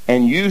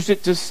 and used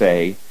it to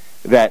say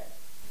that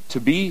to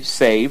be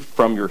saved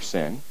from your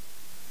sin,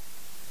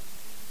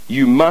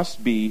 you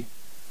must be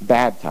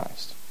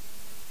baptized.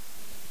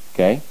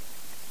 Okay?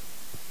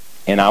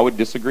 And I would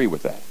disagree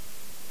with that,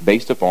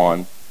 based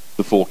upon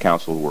the full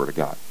counsel of the Word of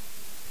God.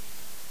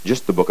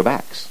 Just the book of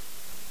Acts.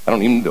 I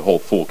don't even need the whole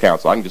full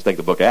counsel. I can just take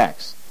the book of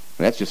Acts.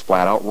 And that's just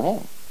flat out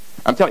wrong.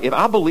 I'm telling you, if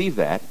I believe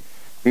that,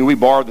 I mean, we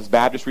borrowed this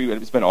baptistry.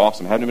 It's been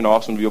awesome. Hasn't it been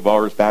awesome to be a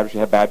borrower of this baptistry,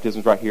 have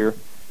baptisms right here?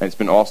 And it's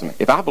been awesome.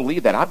 If I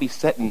believe that, I'd be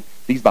setting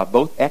these by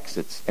both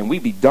exits, and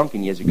we'd be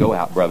dunking you as you go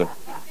out, brother.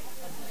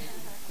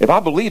 If I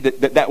believe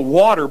that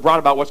water brought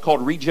about what's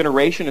called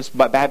regeneration, it's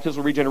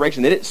baptismal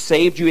regeneration, that it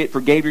saved you, it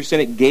forgave your sin,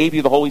 it gave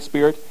you the Holy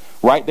Spirit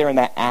right there in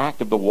that act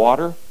of the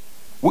water,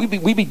 we'd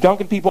be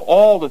dunking people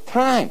all the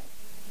time.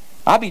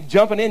 I'd be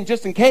jumping in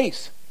just in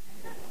case.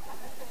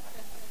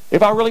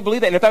 If I really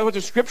believe that, and if that was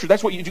the Scripture,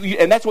 that's what you do,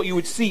 and that's what you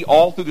would see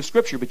all through the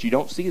Scripture, but you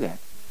don't see that.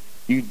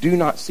 You do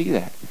not see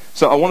that.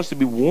 So I want us to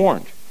be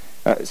warned.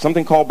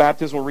 Something called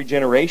baptismal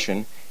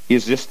regeneration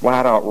is just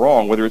flat out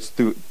wrong, whether it's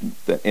through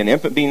an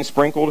infant being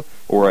sprinkled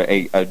or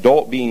an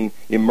adult being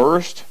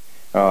immersed,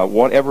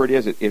 whatever it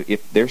is.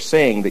 If they're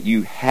saying that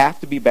you have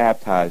to be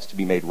baptized to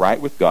be made right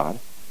with God,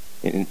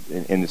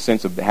 in the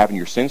sense of having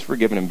your sins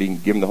forgiven and being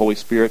given the Holy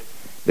Spirit,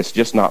 that's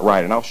just not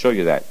right. And I'll show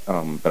you that.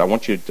 But I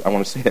want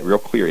to say that real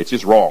clear. It's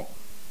just wrong.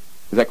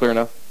 Is that clear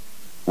enough?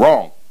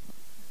 Wrong.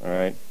 All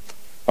right.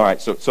 All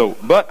right,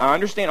 but I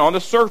understand on the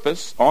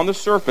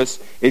surface,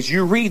 as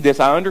you read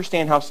this, I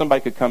understand how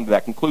somebody could come to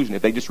that conclusion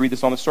if they just read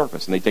this on the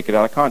surface and they take it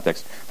out of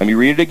context. Let me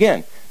read it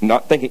again,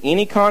 not thinking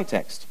any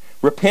context.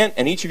 Repent,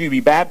 and each of you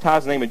be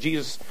baptized in the name of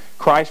Jesus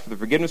Christ for the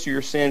forgiveness of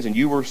your sins, and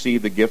you will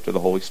receive the gift of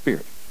the Holy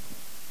Spirit.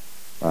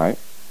 All right,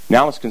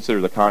 now let's consider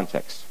the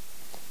context.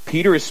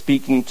 Peter is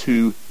speaking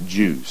to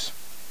Jews.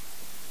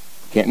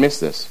 Can't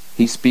miss this.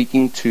 He's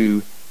speaking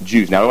to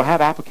Jews. Now, it'll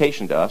have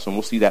application to us, and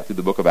we'll see that through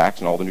the book of Acts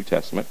and all the New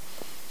Testament,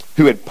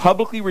 who had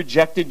publicly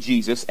rejected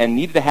Jesus and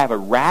needed to have a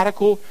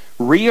radical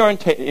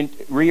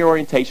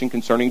reorientation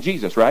concerning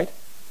Jesus, right?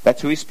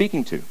 That's who he's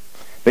speaking to.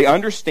 They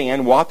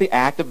understand what the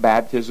act of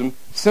baptism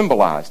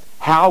symbolized.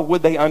 How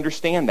would they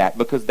understand that?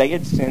 Because they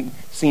had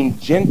seen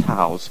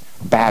Gentiles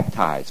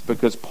baptized.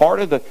 Because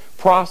part of the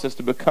process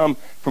to go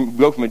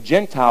from a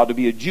Gentile to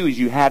be a Jew is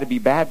you had to be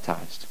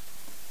baptized.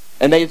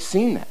 And they had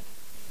seen that.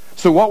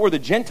 So what were the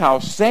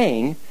Gentiles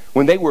saying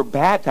when they were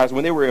baptized,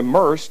 when they were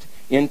immersed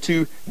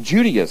into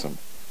Judaism?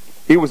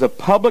 It was a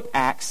public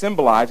act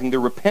symbolizing the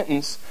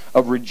repentance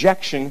of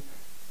rejection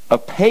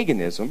of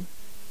paganism.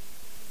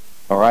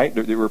 All right?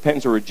 The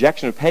repentance or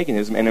rejection of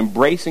paganism and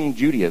embracing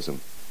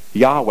Judaism.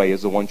 Yahweh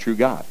is the one true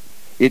God.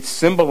 It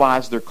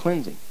symbolized their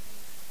cleansing.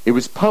 It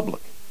was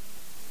public.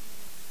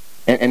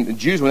 And the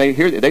Jews, when they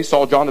hear that, they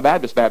saw John the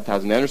Baptist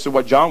baptized, and they understood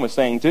what John was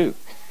saying too.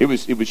 It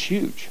was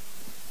huge.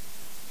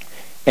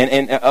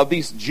 And of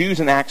these Jews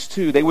in Acts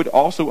 2, they would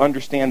also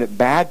understand that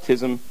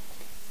baptism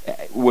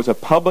was a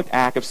public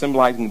act of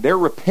symbolizing their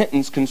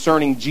repentance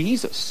concerning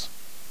Jesus.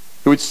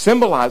 It would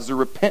symbolize the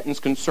repentance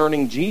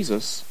concerning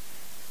Jesus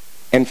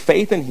and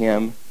faith in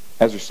him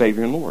as their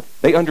Savior and Lord.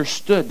 They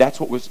understood that's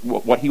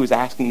what he was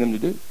asking them to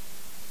do.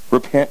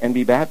 Repent and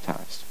be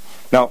baptized.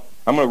 Now,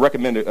 I'm going to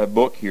recommend a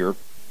book here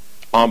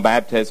on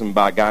baptism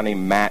by a guy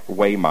named Matt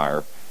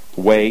Waymeyer.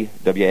 Way,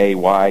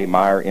 W-A-Y,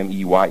 Meyer,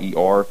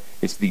 M-E-Y-E-R.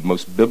 It's the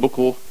most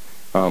biblical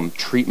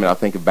treatment, I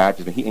think, of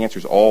baptism. He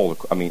answers all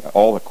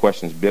the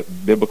questions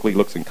biblically,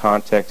 looks in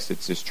context.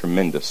 It's just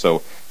tremendous.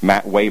 So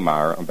Matt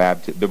Waymeyer on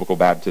biblical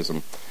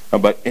baptism.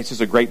 But it's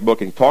just a great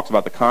book, and he talks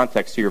about the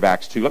context here of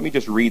Acts 2. Let me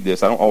just read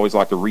this. I don't always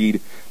like to read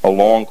a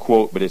long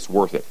quote, but it's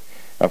worth it.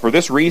 For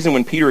this reason,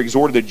 when Peter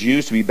exhorted the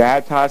Jews to be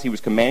baptized, he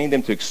was commanding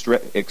them to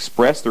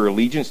express their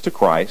allegiance to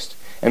Christ,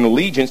 an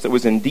allegiance that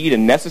was indeed a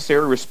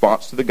necessary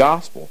response to the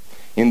gospel.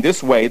 In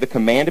this way, the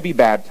command to be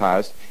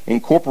baptized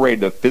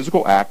incorporated the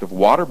physical act of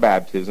water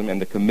baptism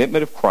and the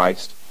commitment of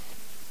Christ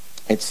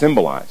it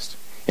symbolized.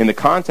 In the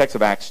context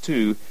of Acts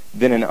 2,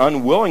 then an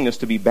unwillingness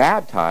to be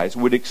baptized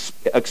would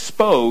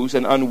expose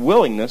an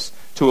unwillingness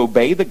to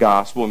obey the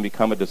gospel and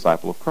become a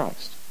disciple of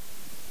Christ.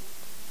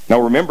 Now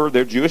remember,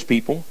 they're Jewish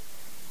people,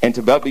 and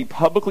to be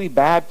publicly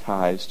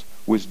baptized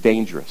was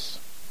dangerous.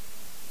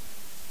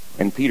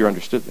 And Peter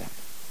understood that.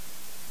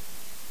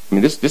 I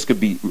mean, this could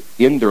be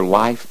in their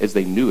life as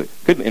they knew it.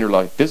 Couldn't enter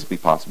life physically,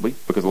 possibly,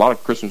 because a lot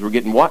of Christians were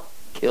getting what?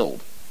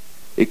 Killed.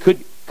 It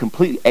could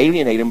completely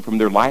alienate them from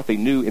their life they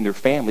knew in their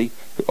family.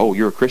 Oh,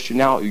 you're a Christian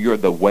now? You're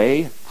the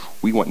way?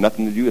 We want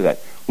nothing to do with that.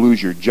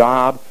 Lose your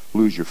job,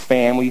 lose your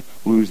family,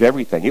 lose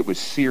everything. It was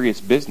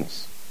serious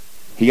business.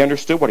 He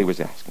understood what he was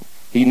asking.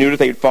 He knew that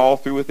they would follow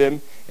through with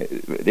him.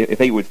 If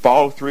they would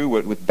follow through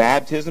with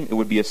baptism, it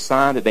would be a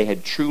sign that they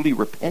had truly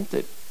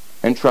repented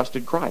and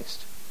trusted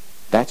Christ.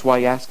 That's why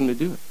he asked them to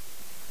do it.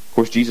 Of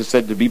course, Jesus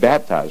said to be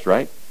baptized,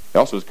 right? It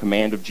also was a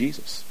command of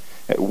Jesus.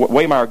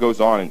 Waymire goes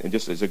on and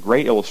just is a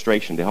great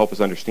illustration to help us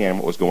understand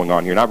what was going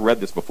on here. And I've read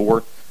this before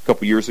a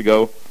couple years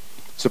ago.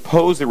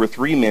 Suppose there were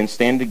three men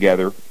standing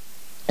together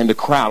in the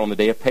crowd on the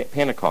day of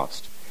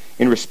Pentecost.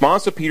 In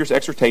response to Peter's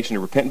exhortation to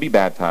repent and be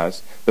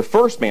baptized, the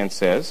first man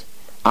says,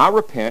 I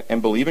repent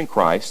and believe in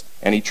Christ,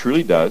 and he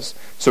truly does.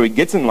 So he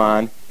gets in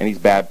line and he's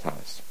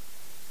baptized.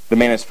 The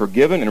man is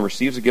forgiven and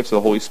receives the gifts of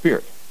the Holy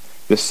Spirit.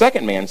 The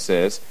second man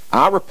says,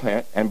 I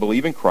repent and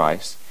believe in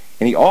Christ,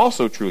 and he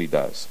also truly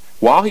does.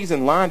 While he's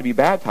in line to be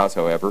baptized,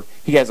 however,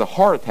 he has a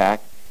heart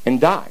attack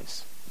and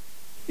dies.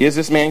 Is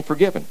this man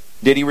forgiven?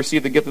 Did he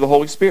receive the gift of the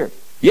Holy Spirit?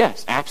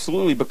 Yes,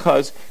 absolutely,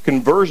 because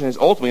conversion is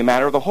ultimately a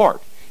matter of the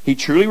heart. He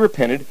truly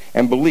repented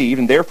and believed,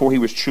 and therefore he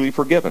was truly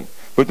forgiven.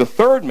 But the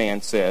third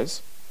man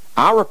says,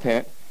 I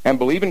repent and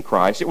believe in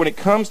Christ, yet when it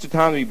comes to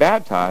time to be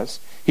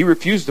baptized, he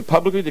refuses to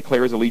publicly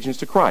declare his allegiance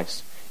to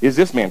Christ. Is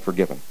this man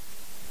forgiven?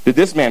 Did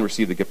this man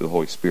receive the gift of the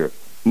Holy Spirit?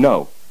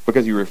 No,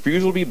 because he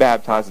refusal to be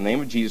baptized in the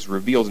name of Jesus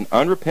reveals an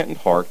unrepentant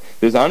heart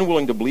that is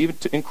unwilling to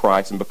believe in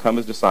Christ and become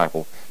his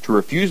disciple. To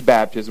refuse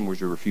baptism was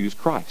to refuse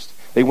Christ.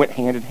 They went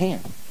hand in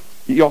hand.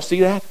 Y'all see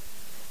that?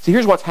 See,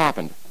 here's what's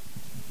happened.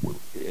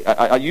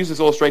 I use this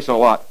illustration a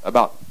lot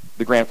about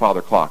the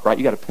grandfather clock, right?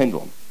 You got a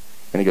pendulum,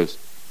 and it goes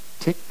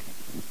tick,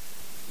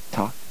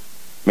 tock.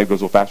 Maybe it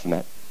goes a little faster than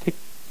that. Tick,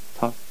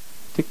 tock,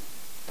 tick,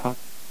 tock,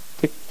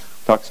 tick,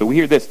 tock. So we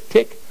hear this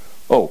tick.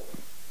 Oh,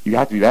 you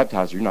have to be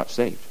baptized or you're not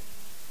saved.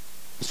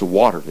 It's the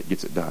water that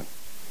gets it done.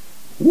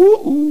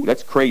 Woo,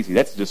 that's crazy.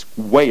 That's just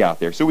way out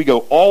there. So we go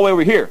all the way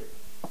over here,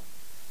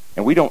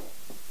 and we don't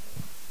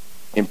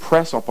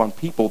impress upon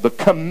people the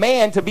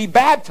command to be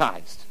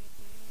baptized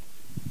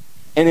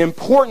and the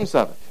importance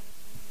of it.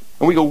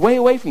 And we go way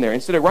away from there.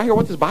 Instead of right here,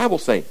 what does the Bible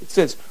say? It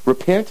says,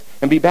 repent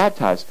and be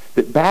baptized.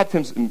 That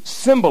baptism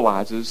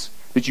symbolizes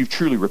that you've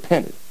truly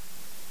repented.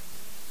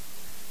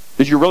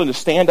 That you're willing to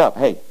stand up.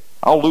 Hey,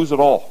 I'll lose it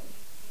all.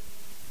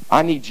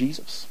 I need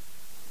Jesus.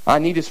 I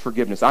need his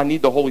forgiveness. I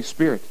need the Holy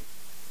Spirit.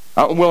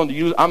 I'm willing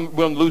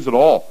to lose it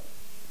all.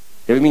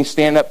 If it means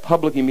stand up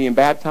publicly and being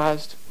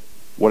baptized,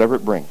 whatever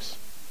it brings.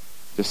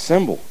 It's a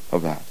symbol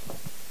of that.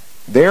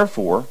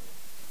 Therefore,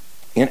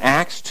 in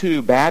Acts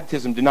 2,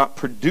 baptism did not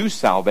produce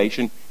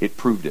salvation, it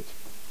proved it.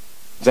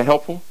 Is that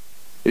helpful?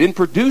 It didn't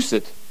produce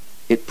it,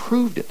 it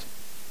proved it.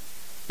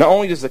 Not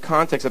only does the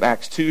context of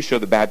Acts 2 show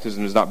that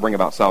baptism does not bring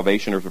about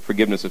salvation or the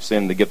forgiveness of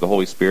sin, the gift of the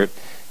Holy Spirit,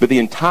 but the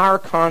entire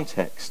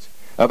context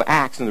of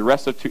Acts and the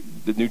rest of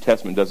the New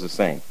Testament does the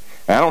same.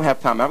 And I don't have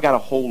time. I've got a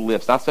whole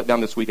list. I sat down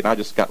this week and I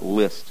just got a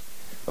list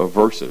of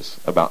verses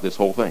about this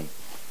whole thing.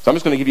 So I'm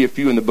just going to give you a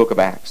few in the book of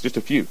Acts, just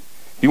a few.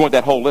 If you want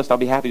that whole list, I'll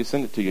be happy to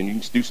send it to you, and you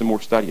can do some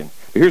more studying.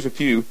 But here's a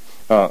few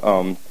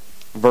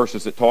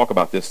verses that talk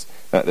about this.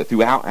 That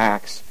throughout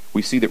Acts,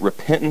 we see that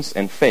repentance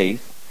and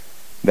faith,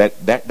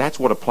 that's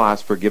what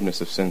applies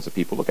forgiveness of sins to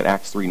people. Look at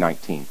Acts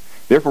 3:19.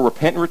 Therefore,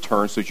 repent and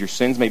return so that your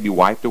sins may be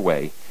wiped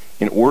away,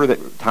 in order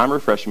that time of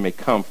refreshing may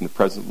come from the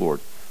presence of the Lord.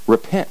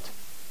 Repent,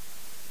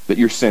 that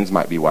your sins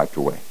might be wiped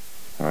away.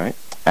 All right?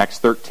 Acts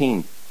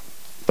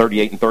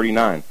 13:38 and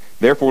 39.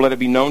 Therefore, let it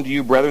be known to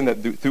you, brethren,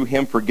 that through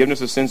him forgiveness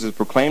of sins is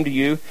proclaimed to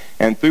you,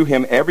 and through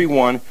him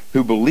everyone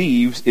who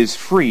believes is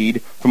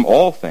freed from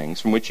all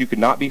things from which you could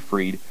not be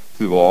freed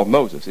through the law of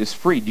Moses. Is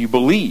freed. Do you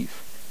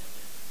believe?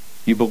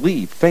 You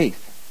believe.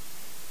 Faith.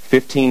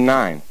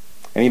 15:9.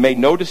 And he made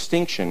no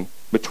distinction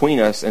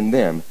between us and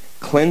them,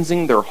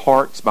 cleansing their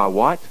hearts by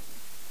what?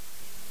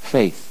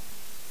 Faith.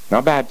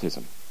 Not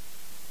baptism.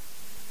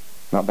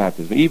 Not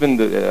baptism. Even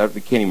I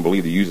can't even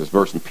believe they use this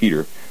verse in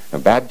Peter.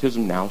 And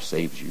baptism now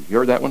saves you. You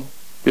heard that one?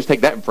 Just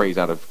take that phrase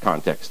out of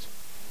context.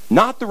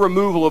 Not the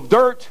removal of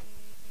dirt.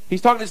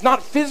 He's talking, it's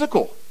not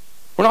physical.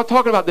 We're not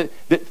talking about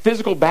that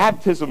physical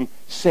baptism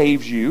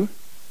saves you.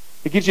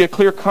 It gives you a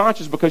clear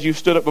conscience because you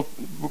stood up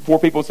before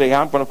people and say,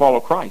 I'm going to follow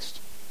Christ.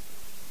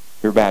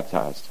 You're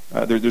baptized.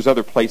 There's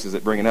other places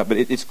that bring it up, but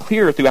it's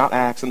clear throughout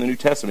Acts and the New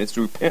Testament. It's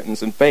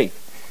repentance and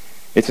faith.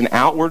 It's an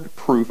outward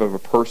proof of a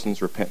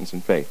person's repentance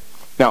and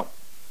faith. Now,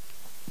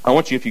 I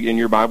want you, if you in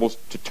your Bibles,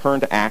 to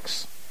turn to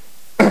Acts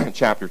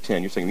chapter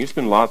 10. You're saying, you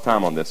spend a lot of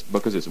time on this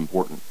because it's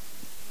important.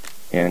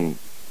 And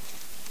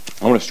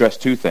I want to stress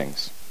two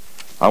things.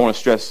 I want to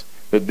stress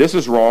that this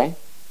is wrong,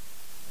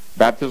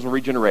 baptism and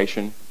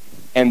regeneration,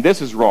 and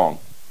this is wrong.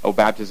 Oh,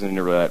 baptism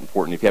isn't really that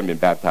important. If you haven't been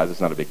baptized,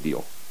 it's not a big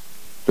deal.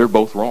 They're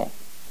both wrong.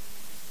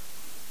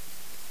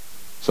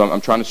 So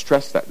I'm trying to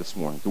stress that this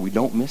morning, so we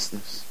don't miss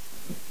this.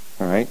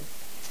 All right?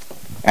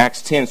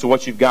 Acts 10, so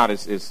what you've got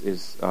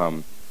is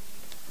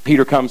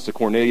Peter comes to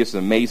Cornelius, an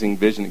amazing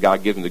vision that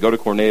God gives him to go to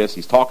Cornelius.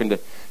 He's talking to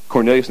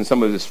Cornelius and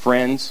some of his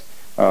friends.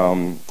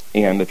 And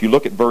if you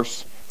look at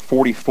verse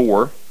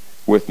 44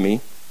 with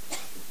me,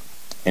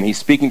 and he's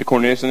speaking to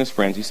Cornelius and his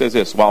friends, he says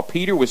this, "While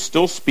Peter was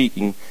still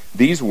speaking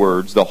these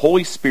words, the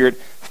Holy Spirit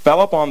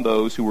fell upon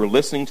those who were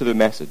listening to the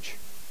message.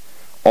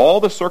 All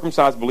the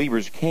circumcised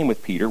believers who came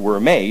with Peter were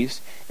amazed,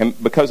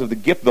 and because of the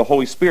gift of the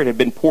Holy Spirit had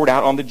been poured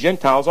out on the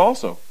Gentiles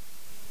also.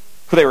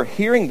 For they were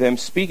hearing them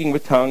speaking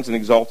with tongues and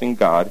exalting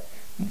God.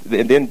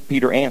 And then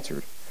Peter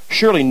answered,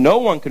 'Surely no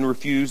one can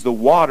refuse the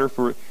water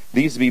for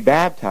these to be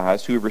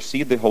baptized who have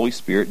received the Holy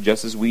Spirit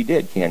just as we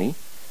did, can he?'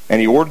 And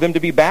he ordered them to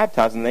be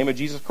baptized in the name of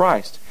Jesus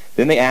Christ.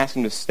 Then they asked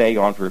him to stay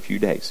on for a few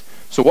days."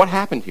 So what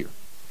happened here?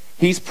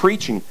 He's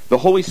preaching. The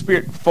Holy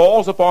Spirit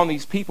falls upon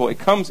these people. It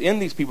comes in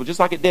these people just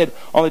like it did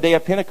on the day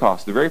of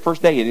Pentecost, the very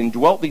first day. It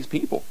indwelt these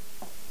people.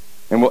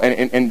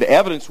 And the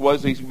evidence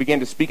was he began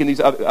to speak in these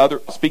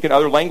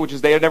other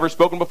languages they had never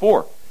spoken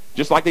before,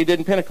 just like they did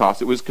in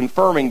Pentecost. It was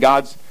confirming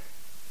God's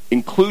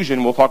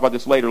inclusion. We'll talk about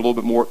this later a little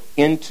bit more,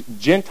 into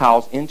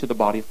Gentiles into the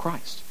body of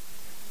Christ,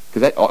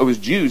 because it was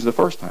Jews the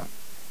first time.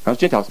 Now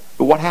it's Gentiles.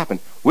 But what happened?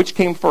 Which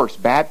came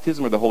first,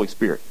 baptism or the Holy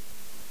Spirit?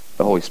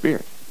 The Holy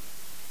Spirit.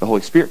 The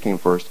Holy Spirit came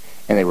first,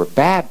 and they were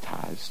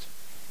baptized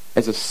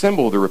as a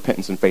symbol of their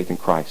repentance and faith in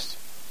Christ,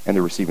 and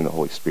they're receiving the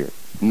Holy Spirit,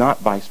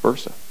 not vice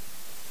versa.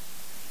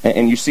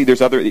 And you see there's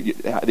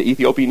the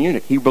Ethiopian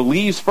eunuch. He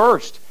believes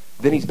first,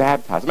 then he's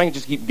baptized. I can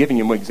just keep giving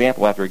you one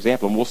example after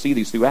example, and we'll see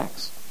these through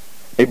Acts.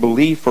 They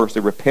believe first,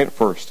 they repent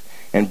first,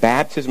 and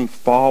baptism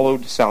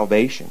followed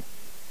salvation,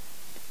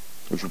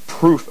 which was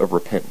proof of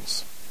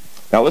repentance.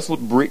 Now let's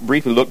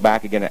briefly look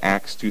back again at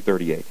Acts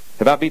 2:38.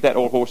 Have I beat that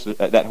horse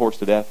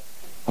to death?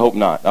 I hope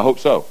not. I hope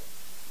so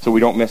we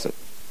don't miss it.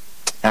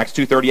 Acts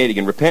 2:38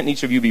 again. "Repent and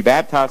each of you be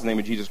baptized in the name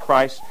of Jesus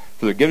Christ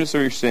for the forgiveness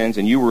of your sins,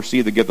 and you will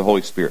receive the gift of the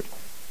Holy Spirit."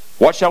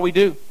 What shall we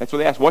do? That's what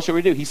they ask. What shall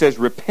we do? He says,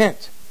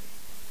 repent.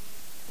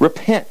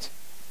 Repent.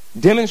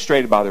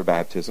 Demonstrated by their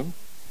baptism,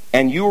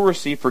 and you will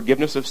receive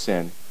forgiveness of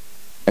sin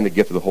and the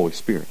gift of the Holy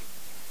Spirit.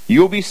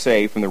 You will be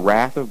saved from the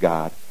wrath of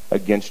God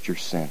against your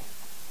sin,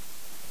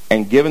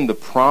 and given the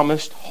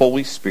promised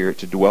Holy Spirit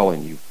to dwell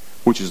in you,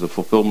 which is the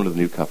fulfillment of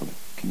the new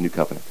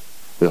covenant.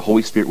 The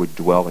Holy Spirit would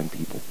dwell in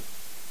people.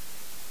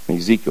 In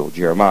Ezekiel,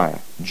 Jeremiah,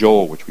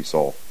 Joel, which we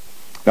saw.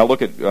 Now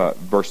look at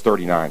verse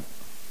 39.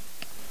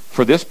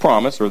 "For this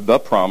promise," or the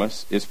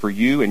promise, "is for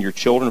you and your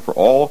children, for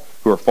all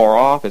who are far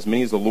off, as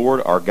many as the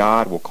Lord our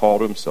God will call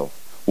to himself."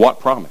 What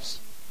promise?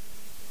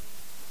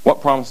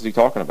 What promise is he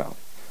talking about?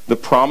 The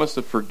promise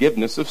of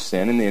forgiveness of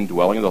sin and the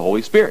indwelling of the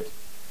Holy Spirit.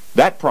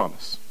 That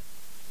promise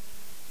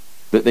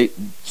that they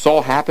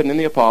saw happen in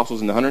the apostles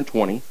in the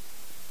 120,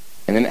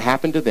 and then it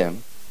happened to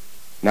them.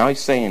 Now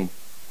he's saying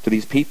to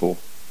these people,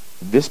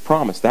 this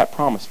promise, that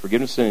promise,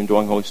 forgiveness of sin and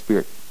indwelling the Holy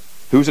Spirit,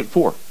 who's it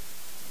for?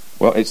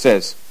 Well, it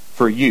says,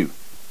 for you,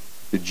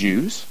 the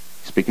Jews,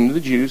 speaking to the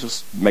Jews,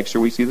 let's make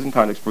sure we see this in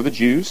context, for the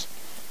Jews,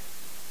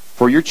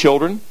 for your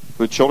children,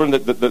 for the children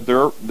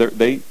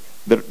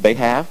that they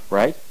have,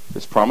 right?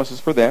 This promise is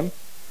for them.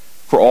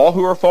 For all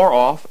who are far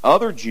off,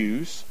 other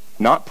Jews,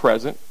 not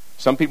present.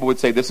 Some people would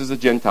say this is the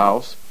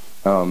Gentiles,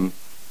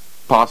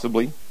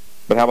 possibly.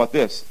 But how about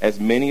this? As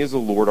many as the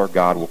Lord our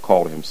God will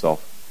call to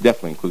himself.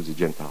 Definitely includes the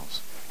Gentiles.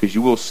 Because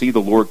you will see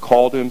the Lord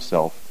call to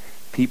himself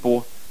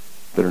people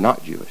that are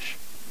not Jewish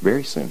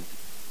very soon.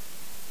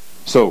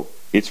 So,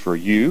 it's for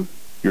you,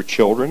 your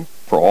children,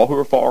 for all who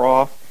are far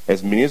off,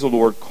 as many as the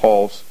Lord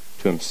calls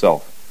to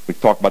himself. We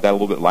talked about that a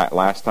little bit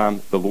last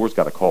time. The Lord's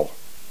got to call,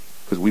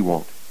 because we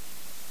won't.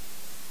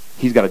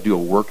 He's got to do a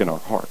work in our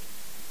heart.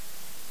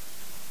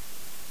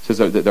 It says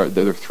that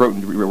their throat,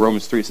 in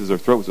Romans 3, it says their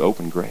throat was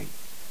open great.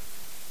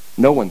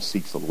 No one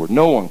seeks the Lord.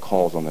 No one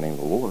calls on the name of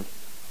the Lord.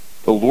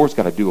 The Lord's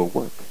got to do a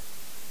work.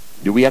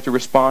 Do we have to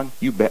respond?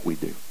 You bet we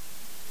do.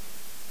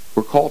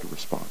 We're called to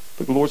respond.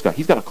 But the Lord's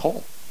He's got to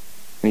call.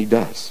 And he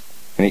does.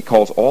 And he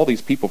calls all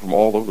these people from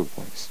all over the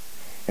place.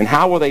 And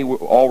how will they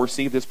all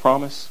receive this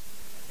promise?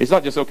 It's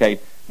not just, okay,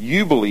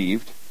 you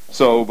believed,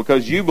 so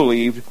because you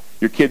believed,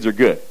 your kids are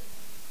good.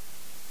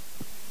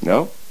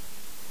 No.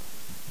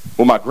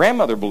 Well, my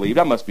grandmother believed,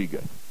 I must be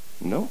good.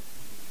 No.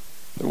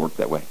 It doesn't work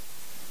that way.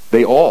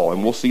 They all,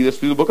 and we'll see this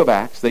through the book of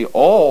Acts, they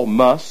all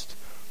must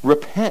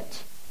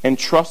repent and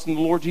trust in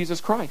the Lord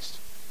Jesus Christ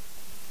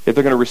if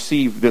they're going to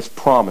receive this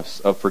promise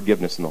of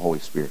forgiveness in the Holy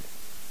Spirit.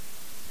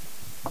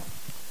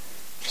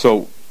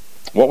 So,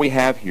 what we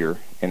have here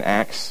in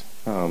Acts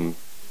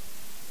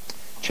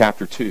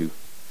chapter 2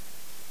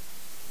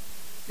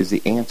 is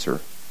the answer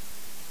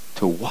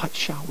to what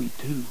shall we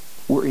do?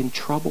 We're in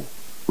trouble.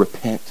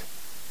 Repent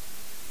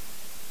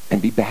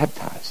and be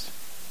baptized.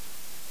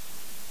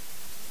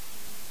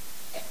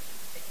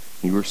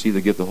 You receive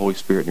the gift of the Holy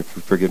Spirit and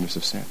your forgiveness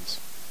of sins.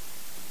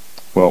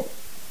 Well,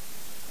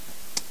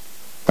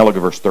 now look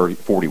at verse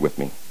 40 with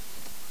me.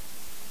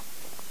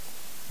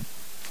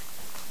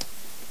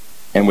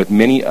 And with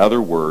many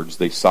other words,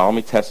 they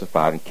solemnly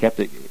testified and kept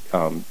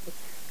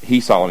he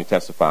solemnly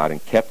testified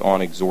and kept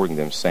on exhorting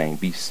them, saying,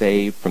 be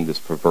saved from this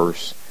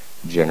perverse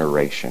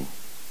generation.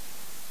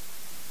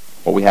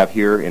 What we have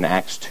here in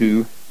Acts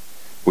 2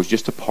 was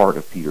just a part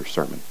of Peter's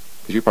sermon.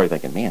 Because you're probably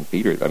thinking, man,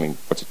 Peter,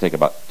 what's it take,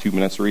 about 2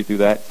 minutes to read through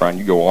that? Brian,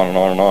 you go on and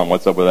on and on.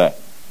 What's up with that?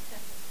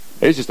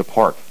 It's just a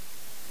part.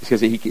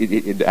 Because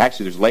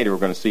actually, there's later we're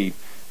going to see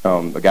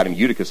a guy named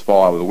Eutychus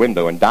fall out of the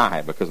window and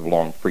die because of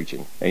long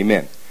preaching.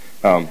 Amen.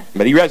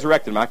 But he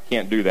resurrected him. I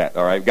can't do that.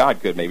 All right,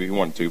 God could maybe if he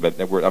wanted to,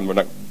 but we're not going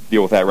to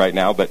deal with that right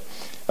now. But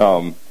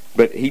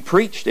he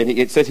preached, and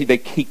it says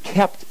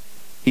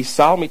he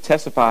solemnly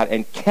testified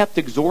and kept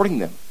exhorting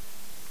them,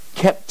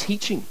 kept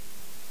teaching.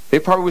 There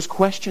probably was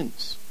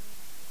questions,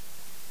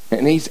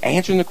 and he's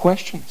answering the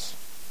questions.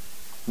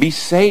 Be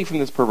saved from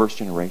this perverse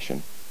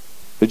generation,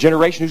 the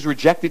generation who's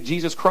rejected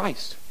Jesus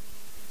Christ.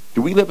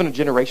 Do we live in a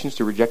generation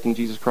still rejecting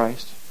Jesus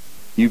Christ?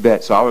 You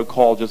bet. So I would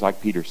call, just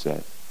like Peter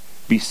said,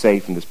 be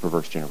saved from this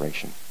perverse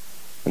generation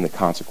and the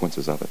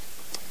consequences of it.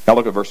 Now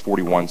look at verse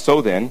 41.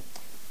 So then,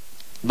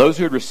 those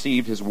who had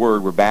received his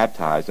word were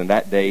baptized, and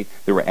that day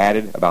there were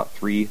added about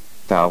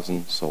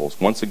 3,000 souls.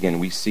 Once again,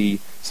 we see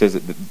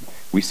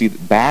that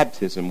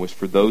baptism was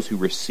for those who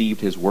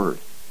received his word.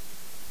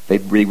 They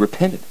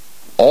repented.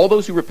 All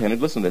those who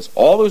repented, listen to this,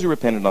 all those who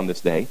repented on this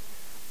day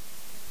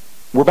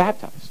were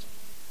baptized.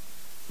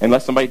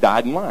 Unless somebody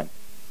died in line.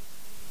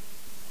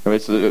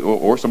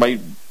 Or somebody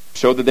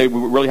showed that they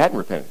really hadn't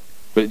repented.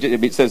 But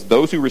it says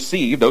those who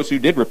received, those who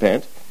did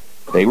repent,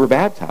 they were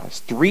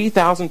baptized.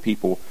 3,000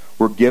 people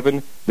were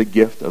given the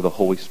gift of the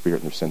Holy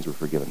Spirit and their sins were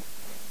forgiven.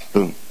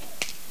 Boom.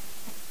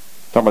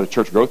 Talking about the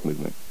church growth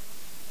movement.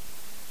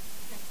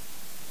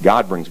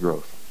 God brings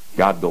growth.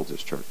 God builds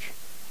his church.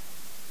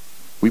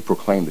 We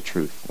proclaim the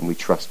truth and we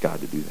trust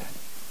God to do that.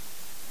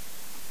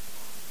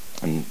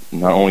 And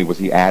not only was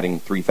he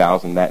adding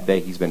 3,000 that day,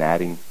 he's been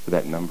adding to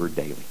that number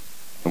daily.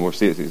 And we'll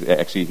see this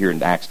actually here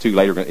in Acts 2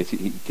 later.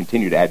 He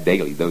continued to add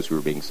daily those who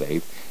were being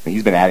saved. And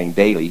he's been adding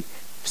daily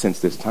since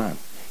this time.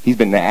 He's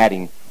been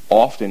adding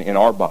often in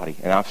our body.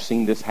 And I've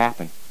seen this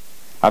happen.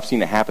 I've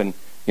seen it happen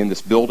in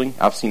this building.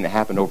 I've seen it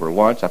happen over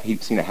lunch. I've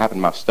seen it happen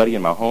in my study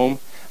in my home.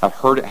 I've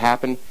heard it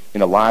happen in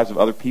the lives of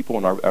other people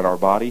in our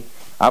body.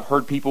 I've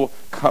heard people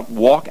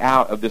walk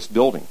out of this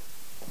building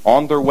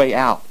on their way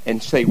out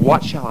and say,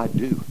 what shall I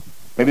do?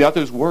 Maybe not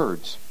those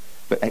words,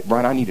 but hey,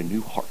 Brian, I need a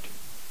new heart.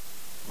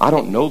 I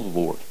don't know the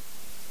Lord.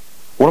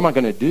 What am I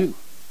going to do?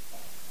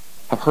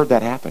 I've heard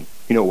that happen.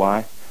 You know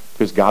why?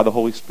 Because God the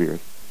Holy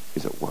Spirit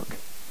is at work.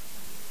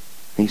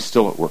 And he's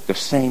still at work. The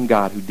same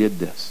God who did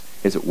this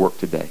is at work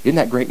today. Isn't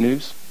that great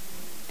news?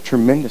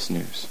 Tremendous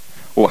news.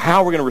 Well,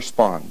 how are we going to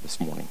respond this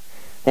morning?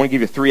 I want to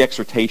give you 3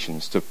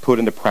 exhortations to put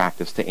into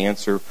practice to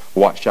answer,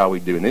 what shall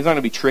we do? And these aren't going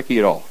to be tricky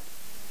at all.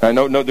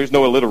 No, there's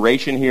no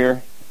alliteration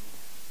here.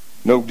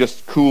 No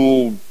just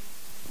cool,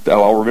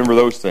 I'll remember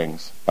those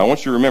things. I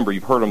want you to remember,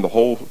 you've heard them the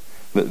whole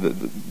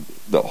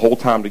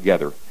time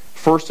together.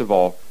 First of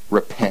all,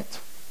 repent.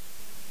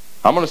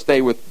 I'm going to stay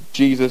with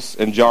Jesus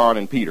and John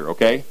and Peter,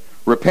 okay?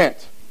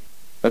 Repent.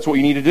 That's what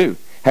you need to do.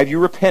 Have you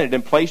repented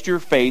and placed your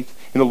faith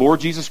in the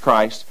Lord Jesus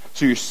Christ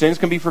so your sins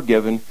can be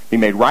forgiven, be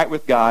made right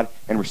with God,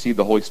 and receive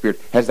the Holy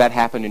Spirit? Has that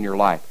happened in your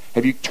life?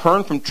 Have you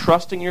turned from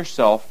trusting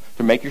yourself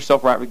to make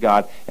yourself right with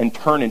God and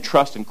turn and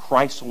trust in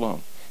Christ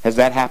alone? Has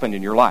that happened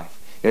in your life?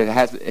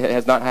 If it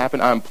has not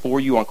happened, I implore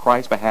you on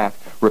Christ's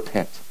behalf,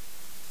 repent.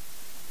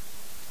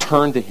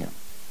 Turn to him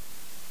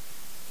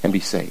and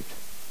be saved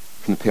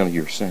from the penalty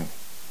of your sin.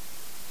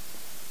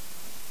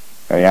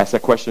 I ask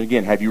that question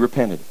again. Have you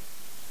repented?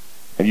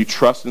 Have you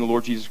trusted in the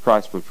Lord Jesus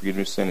Christ for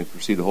forgiveness of sin and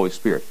receive the Holy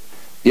Spirit?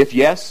 If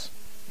yes,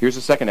 here's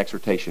the second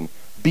exhortation.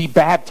 Be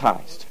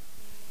baptized.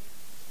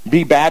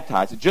 Be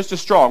baptized. It's just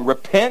as strong.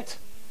 Repent,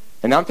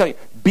 and I'm telling you,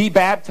 be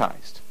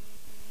baptized.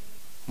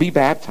 Be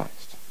baptized.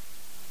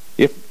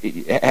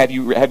 Have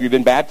you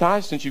been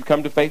baptized since you've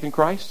come to faith in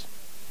Christ?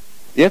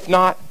 If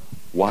not,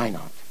 why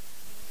not?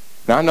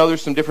 Now I know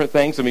there's some different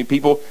things. I mean,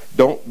 people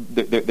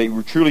they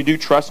truly do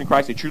trust in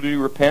Christ. They truly do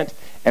repent,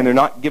 and they're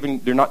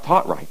not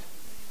taught right,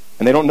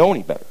 and they don't know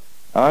any better.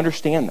 I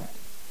understand that.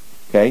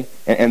 Okay,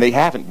 and they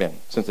haven't been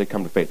since they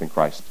come to faith in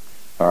Christ.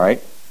 All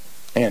right,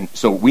 and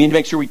so we need to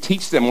make sure we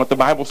teach them what the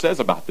Bible says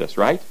about this,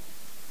 right?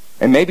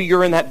 And maybe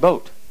you're in that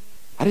boat.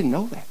 I didn't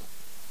know that.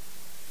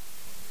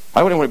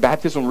 I went into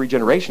baptism and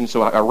regeneration,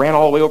 so I ran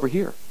all the way over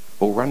here.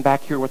 Well, run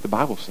back here what the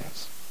Bible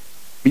says.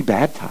 Be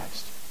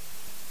baptized.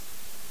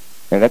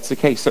 And that's the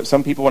case. So,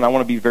 some people, and I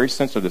want to be very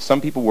sensitive to this, some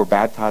people were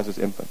baptized as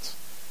infants.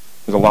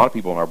 There's a lot of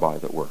people in our body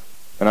that were.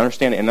 And I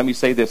understand it. And let me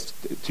say this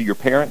to your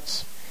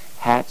parents.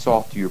 Hats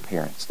off to your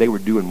parents. They were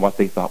doing what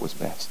they thought was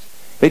best.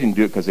 They didn't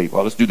do it because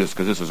let's do this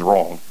because this is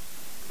wrong.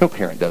 No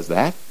parent does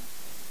that.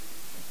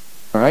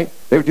 All right?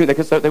 They were doing that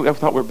because they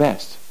thought were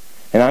best.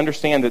 And I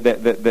understand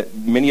that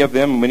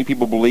many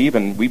people believe,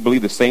 and we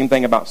believe the same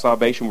thing about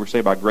salvation. We're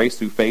saved by grace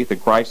through faith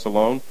in Christ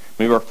alone.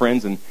 Many of our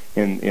friends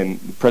in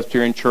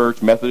Presbyterian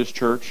Church, Methodist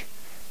Church,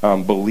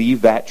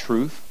 believe that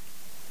truth.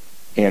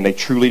 And they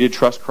truly did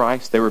trust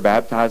Christ. They were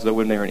baptized though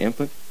when they were an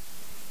infant.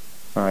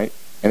 All right?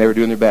 And they were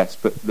doing their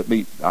best. But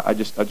I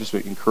just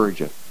encourage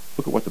you.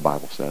 Look at what the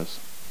Bible says.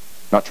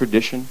 Not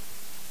tradition.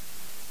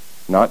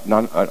 Not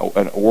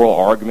an oral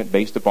argument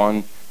based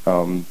upon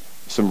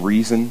some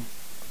reason.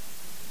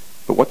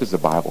 But what does the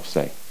Bible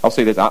say? I'll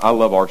say this. I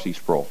love R.C.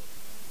 Sproul.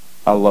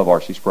 I love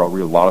R.C. Sproul. I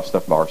read a lot of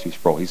stuff about R.C.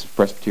 Sproul. He's a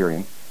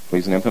Presbyterian.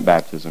 He's an infant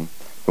baptism.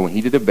 But when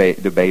he did a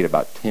debate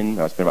about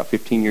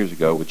 15 years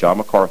ago with John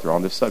MacArthur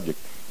on this subject,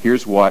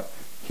 here's what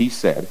he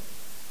said.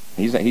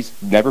 He's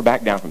never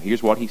backed down from it.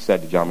 Here's what he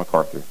said to John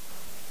MacArthur.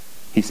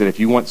 He said, if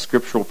you want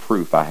scriptural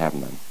proof, I have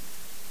none.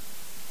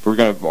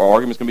 If our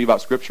argument's going to be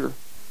about Scripture,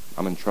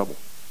 I'm in trouble.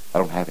 I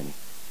don't have any.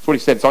 That's what he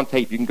said. It's on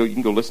tape. You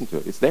can go listen to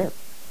it. It's there.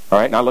 All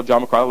right? And I love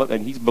John MacArthur.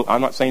 And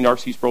I'm not saying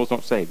R.C. Sproul's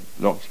don't say.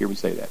 Don't hear me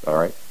say that. All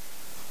right?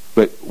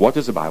 But what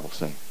does the Bible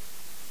say?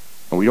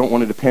 And we don't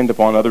want to depend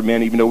upon other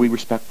men even though we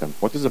respect them.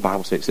 What does the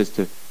Bible say? It says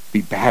to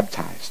be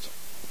baptized.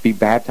 Be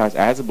baptized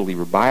as a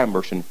believer by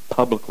immersion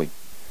publicly.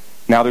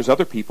 Now there's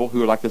other people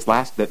who are like this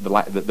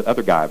the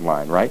other guy in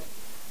line, right?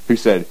 Who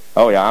said,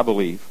 oh yeah, I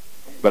believe,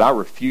 but I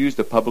refuse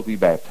to publicly be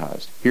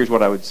baptized. Here's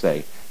what I would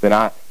say. Then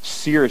I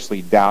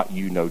seriously doubt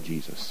you know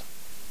Jesus.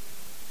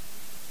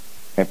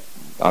 And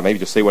I'll maybe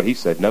just say what he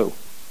said, no.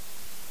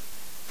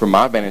 From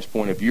my vantage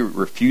point, if you're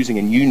refusing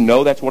and you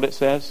know that's what it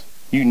says,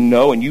 you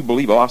know and you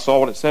believe, oh, I saw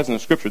what it says in the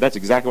Scripture, that's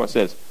exactly what it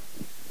says.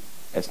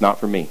 It's not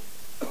for me.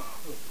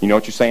 You know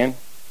what you're saying?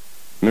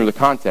 Remember the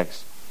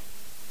context.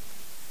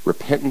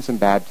 Repentance and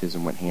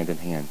baptism went hand in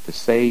hand. To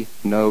say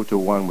no to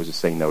one was to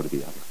say no to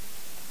the other.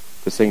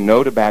 To say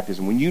no to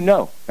baptism when you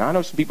know. Now, I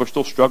know some people are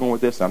still struggling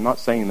with this. I'm not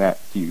saying that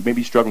to you. You may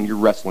be struggling. You're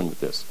wrestling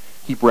with this.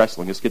 Keep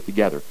wrestling. Let's get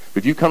together. But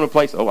if you come to a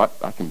place,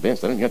 I'm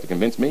convinced. I don't even have to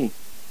convince me.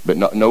 But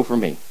no for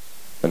me.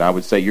 Then I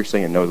would say you're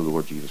saying no to the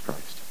Lord Jesus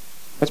Christ.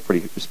 It's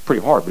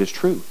pretty hard, but it's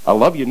true. I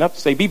love you enough to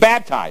say, be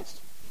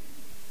baptized.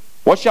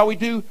 What shall we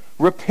do?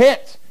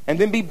 Repent and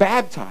then be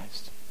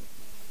baptized.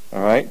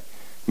 All right?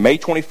 May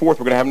 24th, we're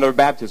going to have another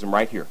baptism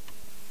right here.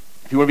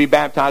 If you want to be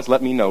baptized,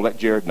 let me know. Let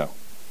Jared know.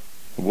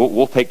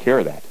 We'll take care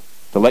of that.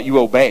 To let you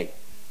obey.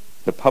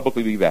 To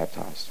publicly be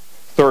baptized.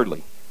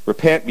 Thirdly,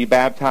 repent, be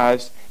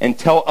baptized, and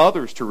tell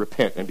others to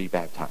repent and be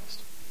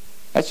baptized.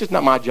 That's just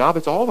not my job.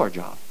 It's all of our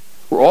job.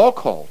 We're all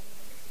called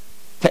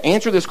to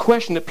answer this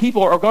question that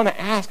people are going to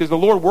ask as the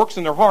Lord works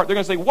in their heart. They're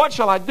going to say, what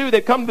shall I do?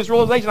 They've come to this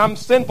realization. I'm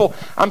sinful.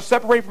 I'm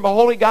separated from a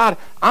holy God.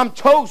 I'm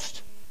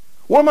toast.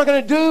 What am I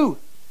going to do?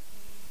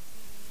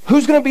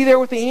 Who's going to be there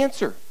with the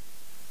answer?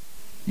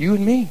 You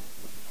and me.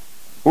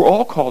 We're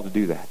all called to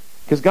do that.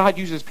 Because God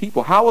uses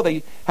people. How will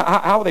they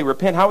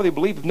repent? How will they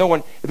believe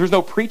if there's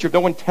no preacher, if no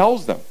one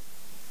tells them?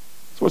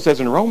 That's what it says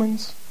in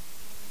Romans.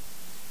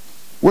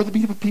 We're the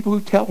people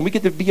who tell them. We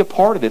get to be a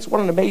part of this. What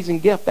an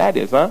amazing gift that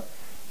is, huh?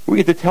 We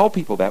get to tell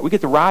people that. We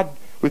get to ride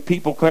with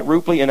people, Clint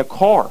Rupley, in a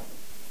car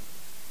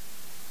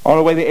on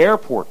the way to the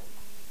airport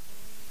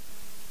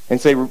and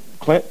say,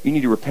 Clint, you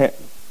need to repent.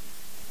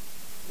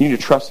 You need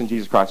to trust in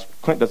Jesus Christ.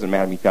 Clint doesn't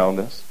matter me telling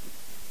this.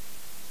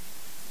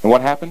 And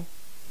what happened?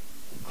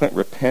 Clint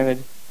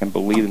repented and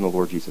believed in the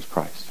Lord Jesus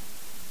Christ.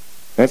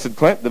 And I said,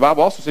 Clint, the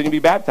Bible also said you can be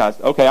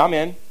baptized. Okay, I'm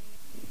in.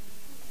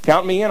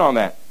 Count me in on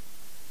that.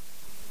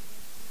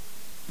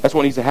 That's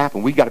what needs to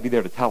happen. We've got to be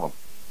there to tell them.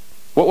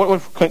 What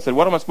if Clint said,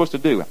 what am I supposed to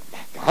do?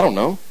 I don't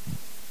know.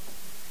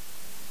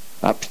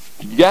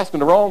 You're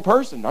asking the wrong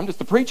person. I'm just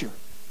the preacher.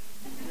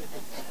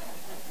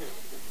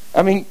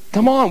 I mean,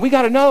 come on. We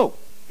got to know.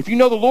 If you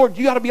know the Lord,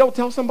 you got to be able to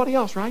tell somebody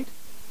else, right?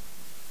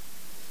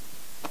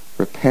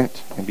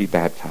 Repent and be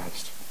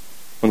baptized.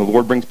 When the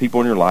Lord brings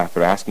people in your life,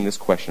 they're asking this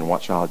question,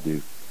 what shall I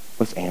do?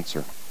 Let's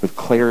answer with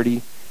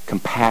clarity,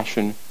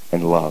 compassion,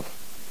 and love.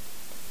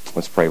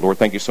 Let's pray. Lord,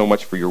 thank you so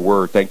much for your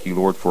word. Thank you,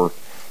 Lord, for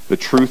the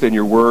truth in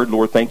your word.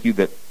 Lord, thank you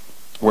that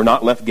we're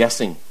not left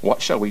guessing.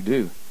 What shall we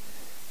do?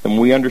 And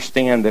we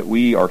understand that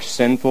we are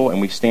sinful and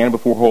we stand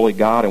before holy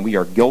God and we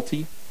are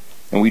guilty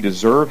and we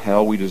deserve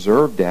hell. We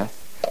deserve death.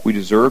 We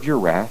deserve your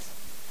wrath.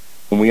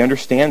 When we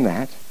understand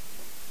that,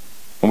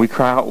 when we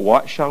cry out,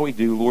 what shall we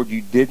do? Lord,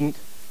 you didn't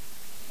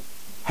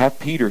have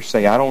Peter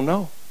say, I don't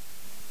know.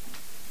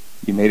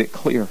 You made it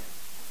clear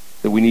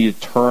that we need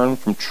to turn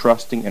from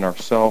trusting in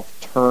ourselves,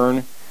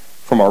 turn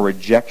from our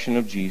rejection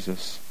of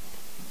Jesus,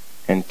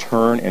 and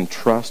turn and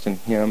trust in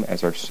him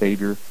as our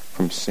Savior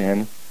from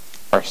sin,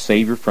 our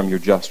Savior from your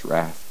just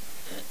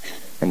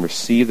wrath, and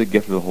receive the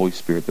gift of the Holy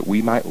Spirit that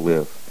we might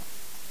live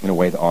in a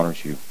way that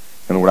honors you.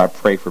 And Lord, I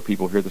pray for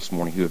people here this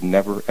morning who have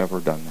never, ever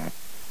done that.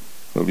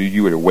 Lord,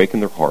 you would awaken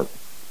their heart.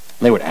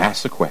 They would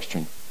ask the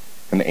question,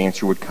 and the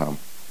answer would come,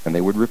 and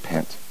they would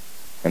repent,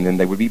 and then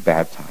they would be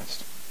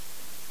baptized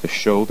to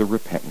show the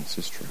repentance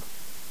is true.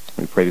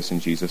 We pray this in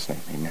Jesus'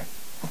 name. Amen.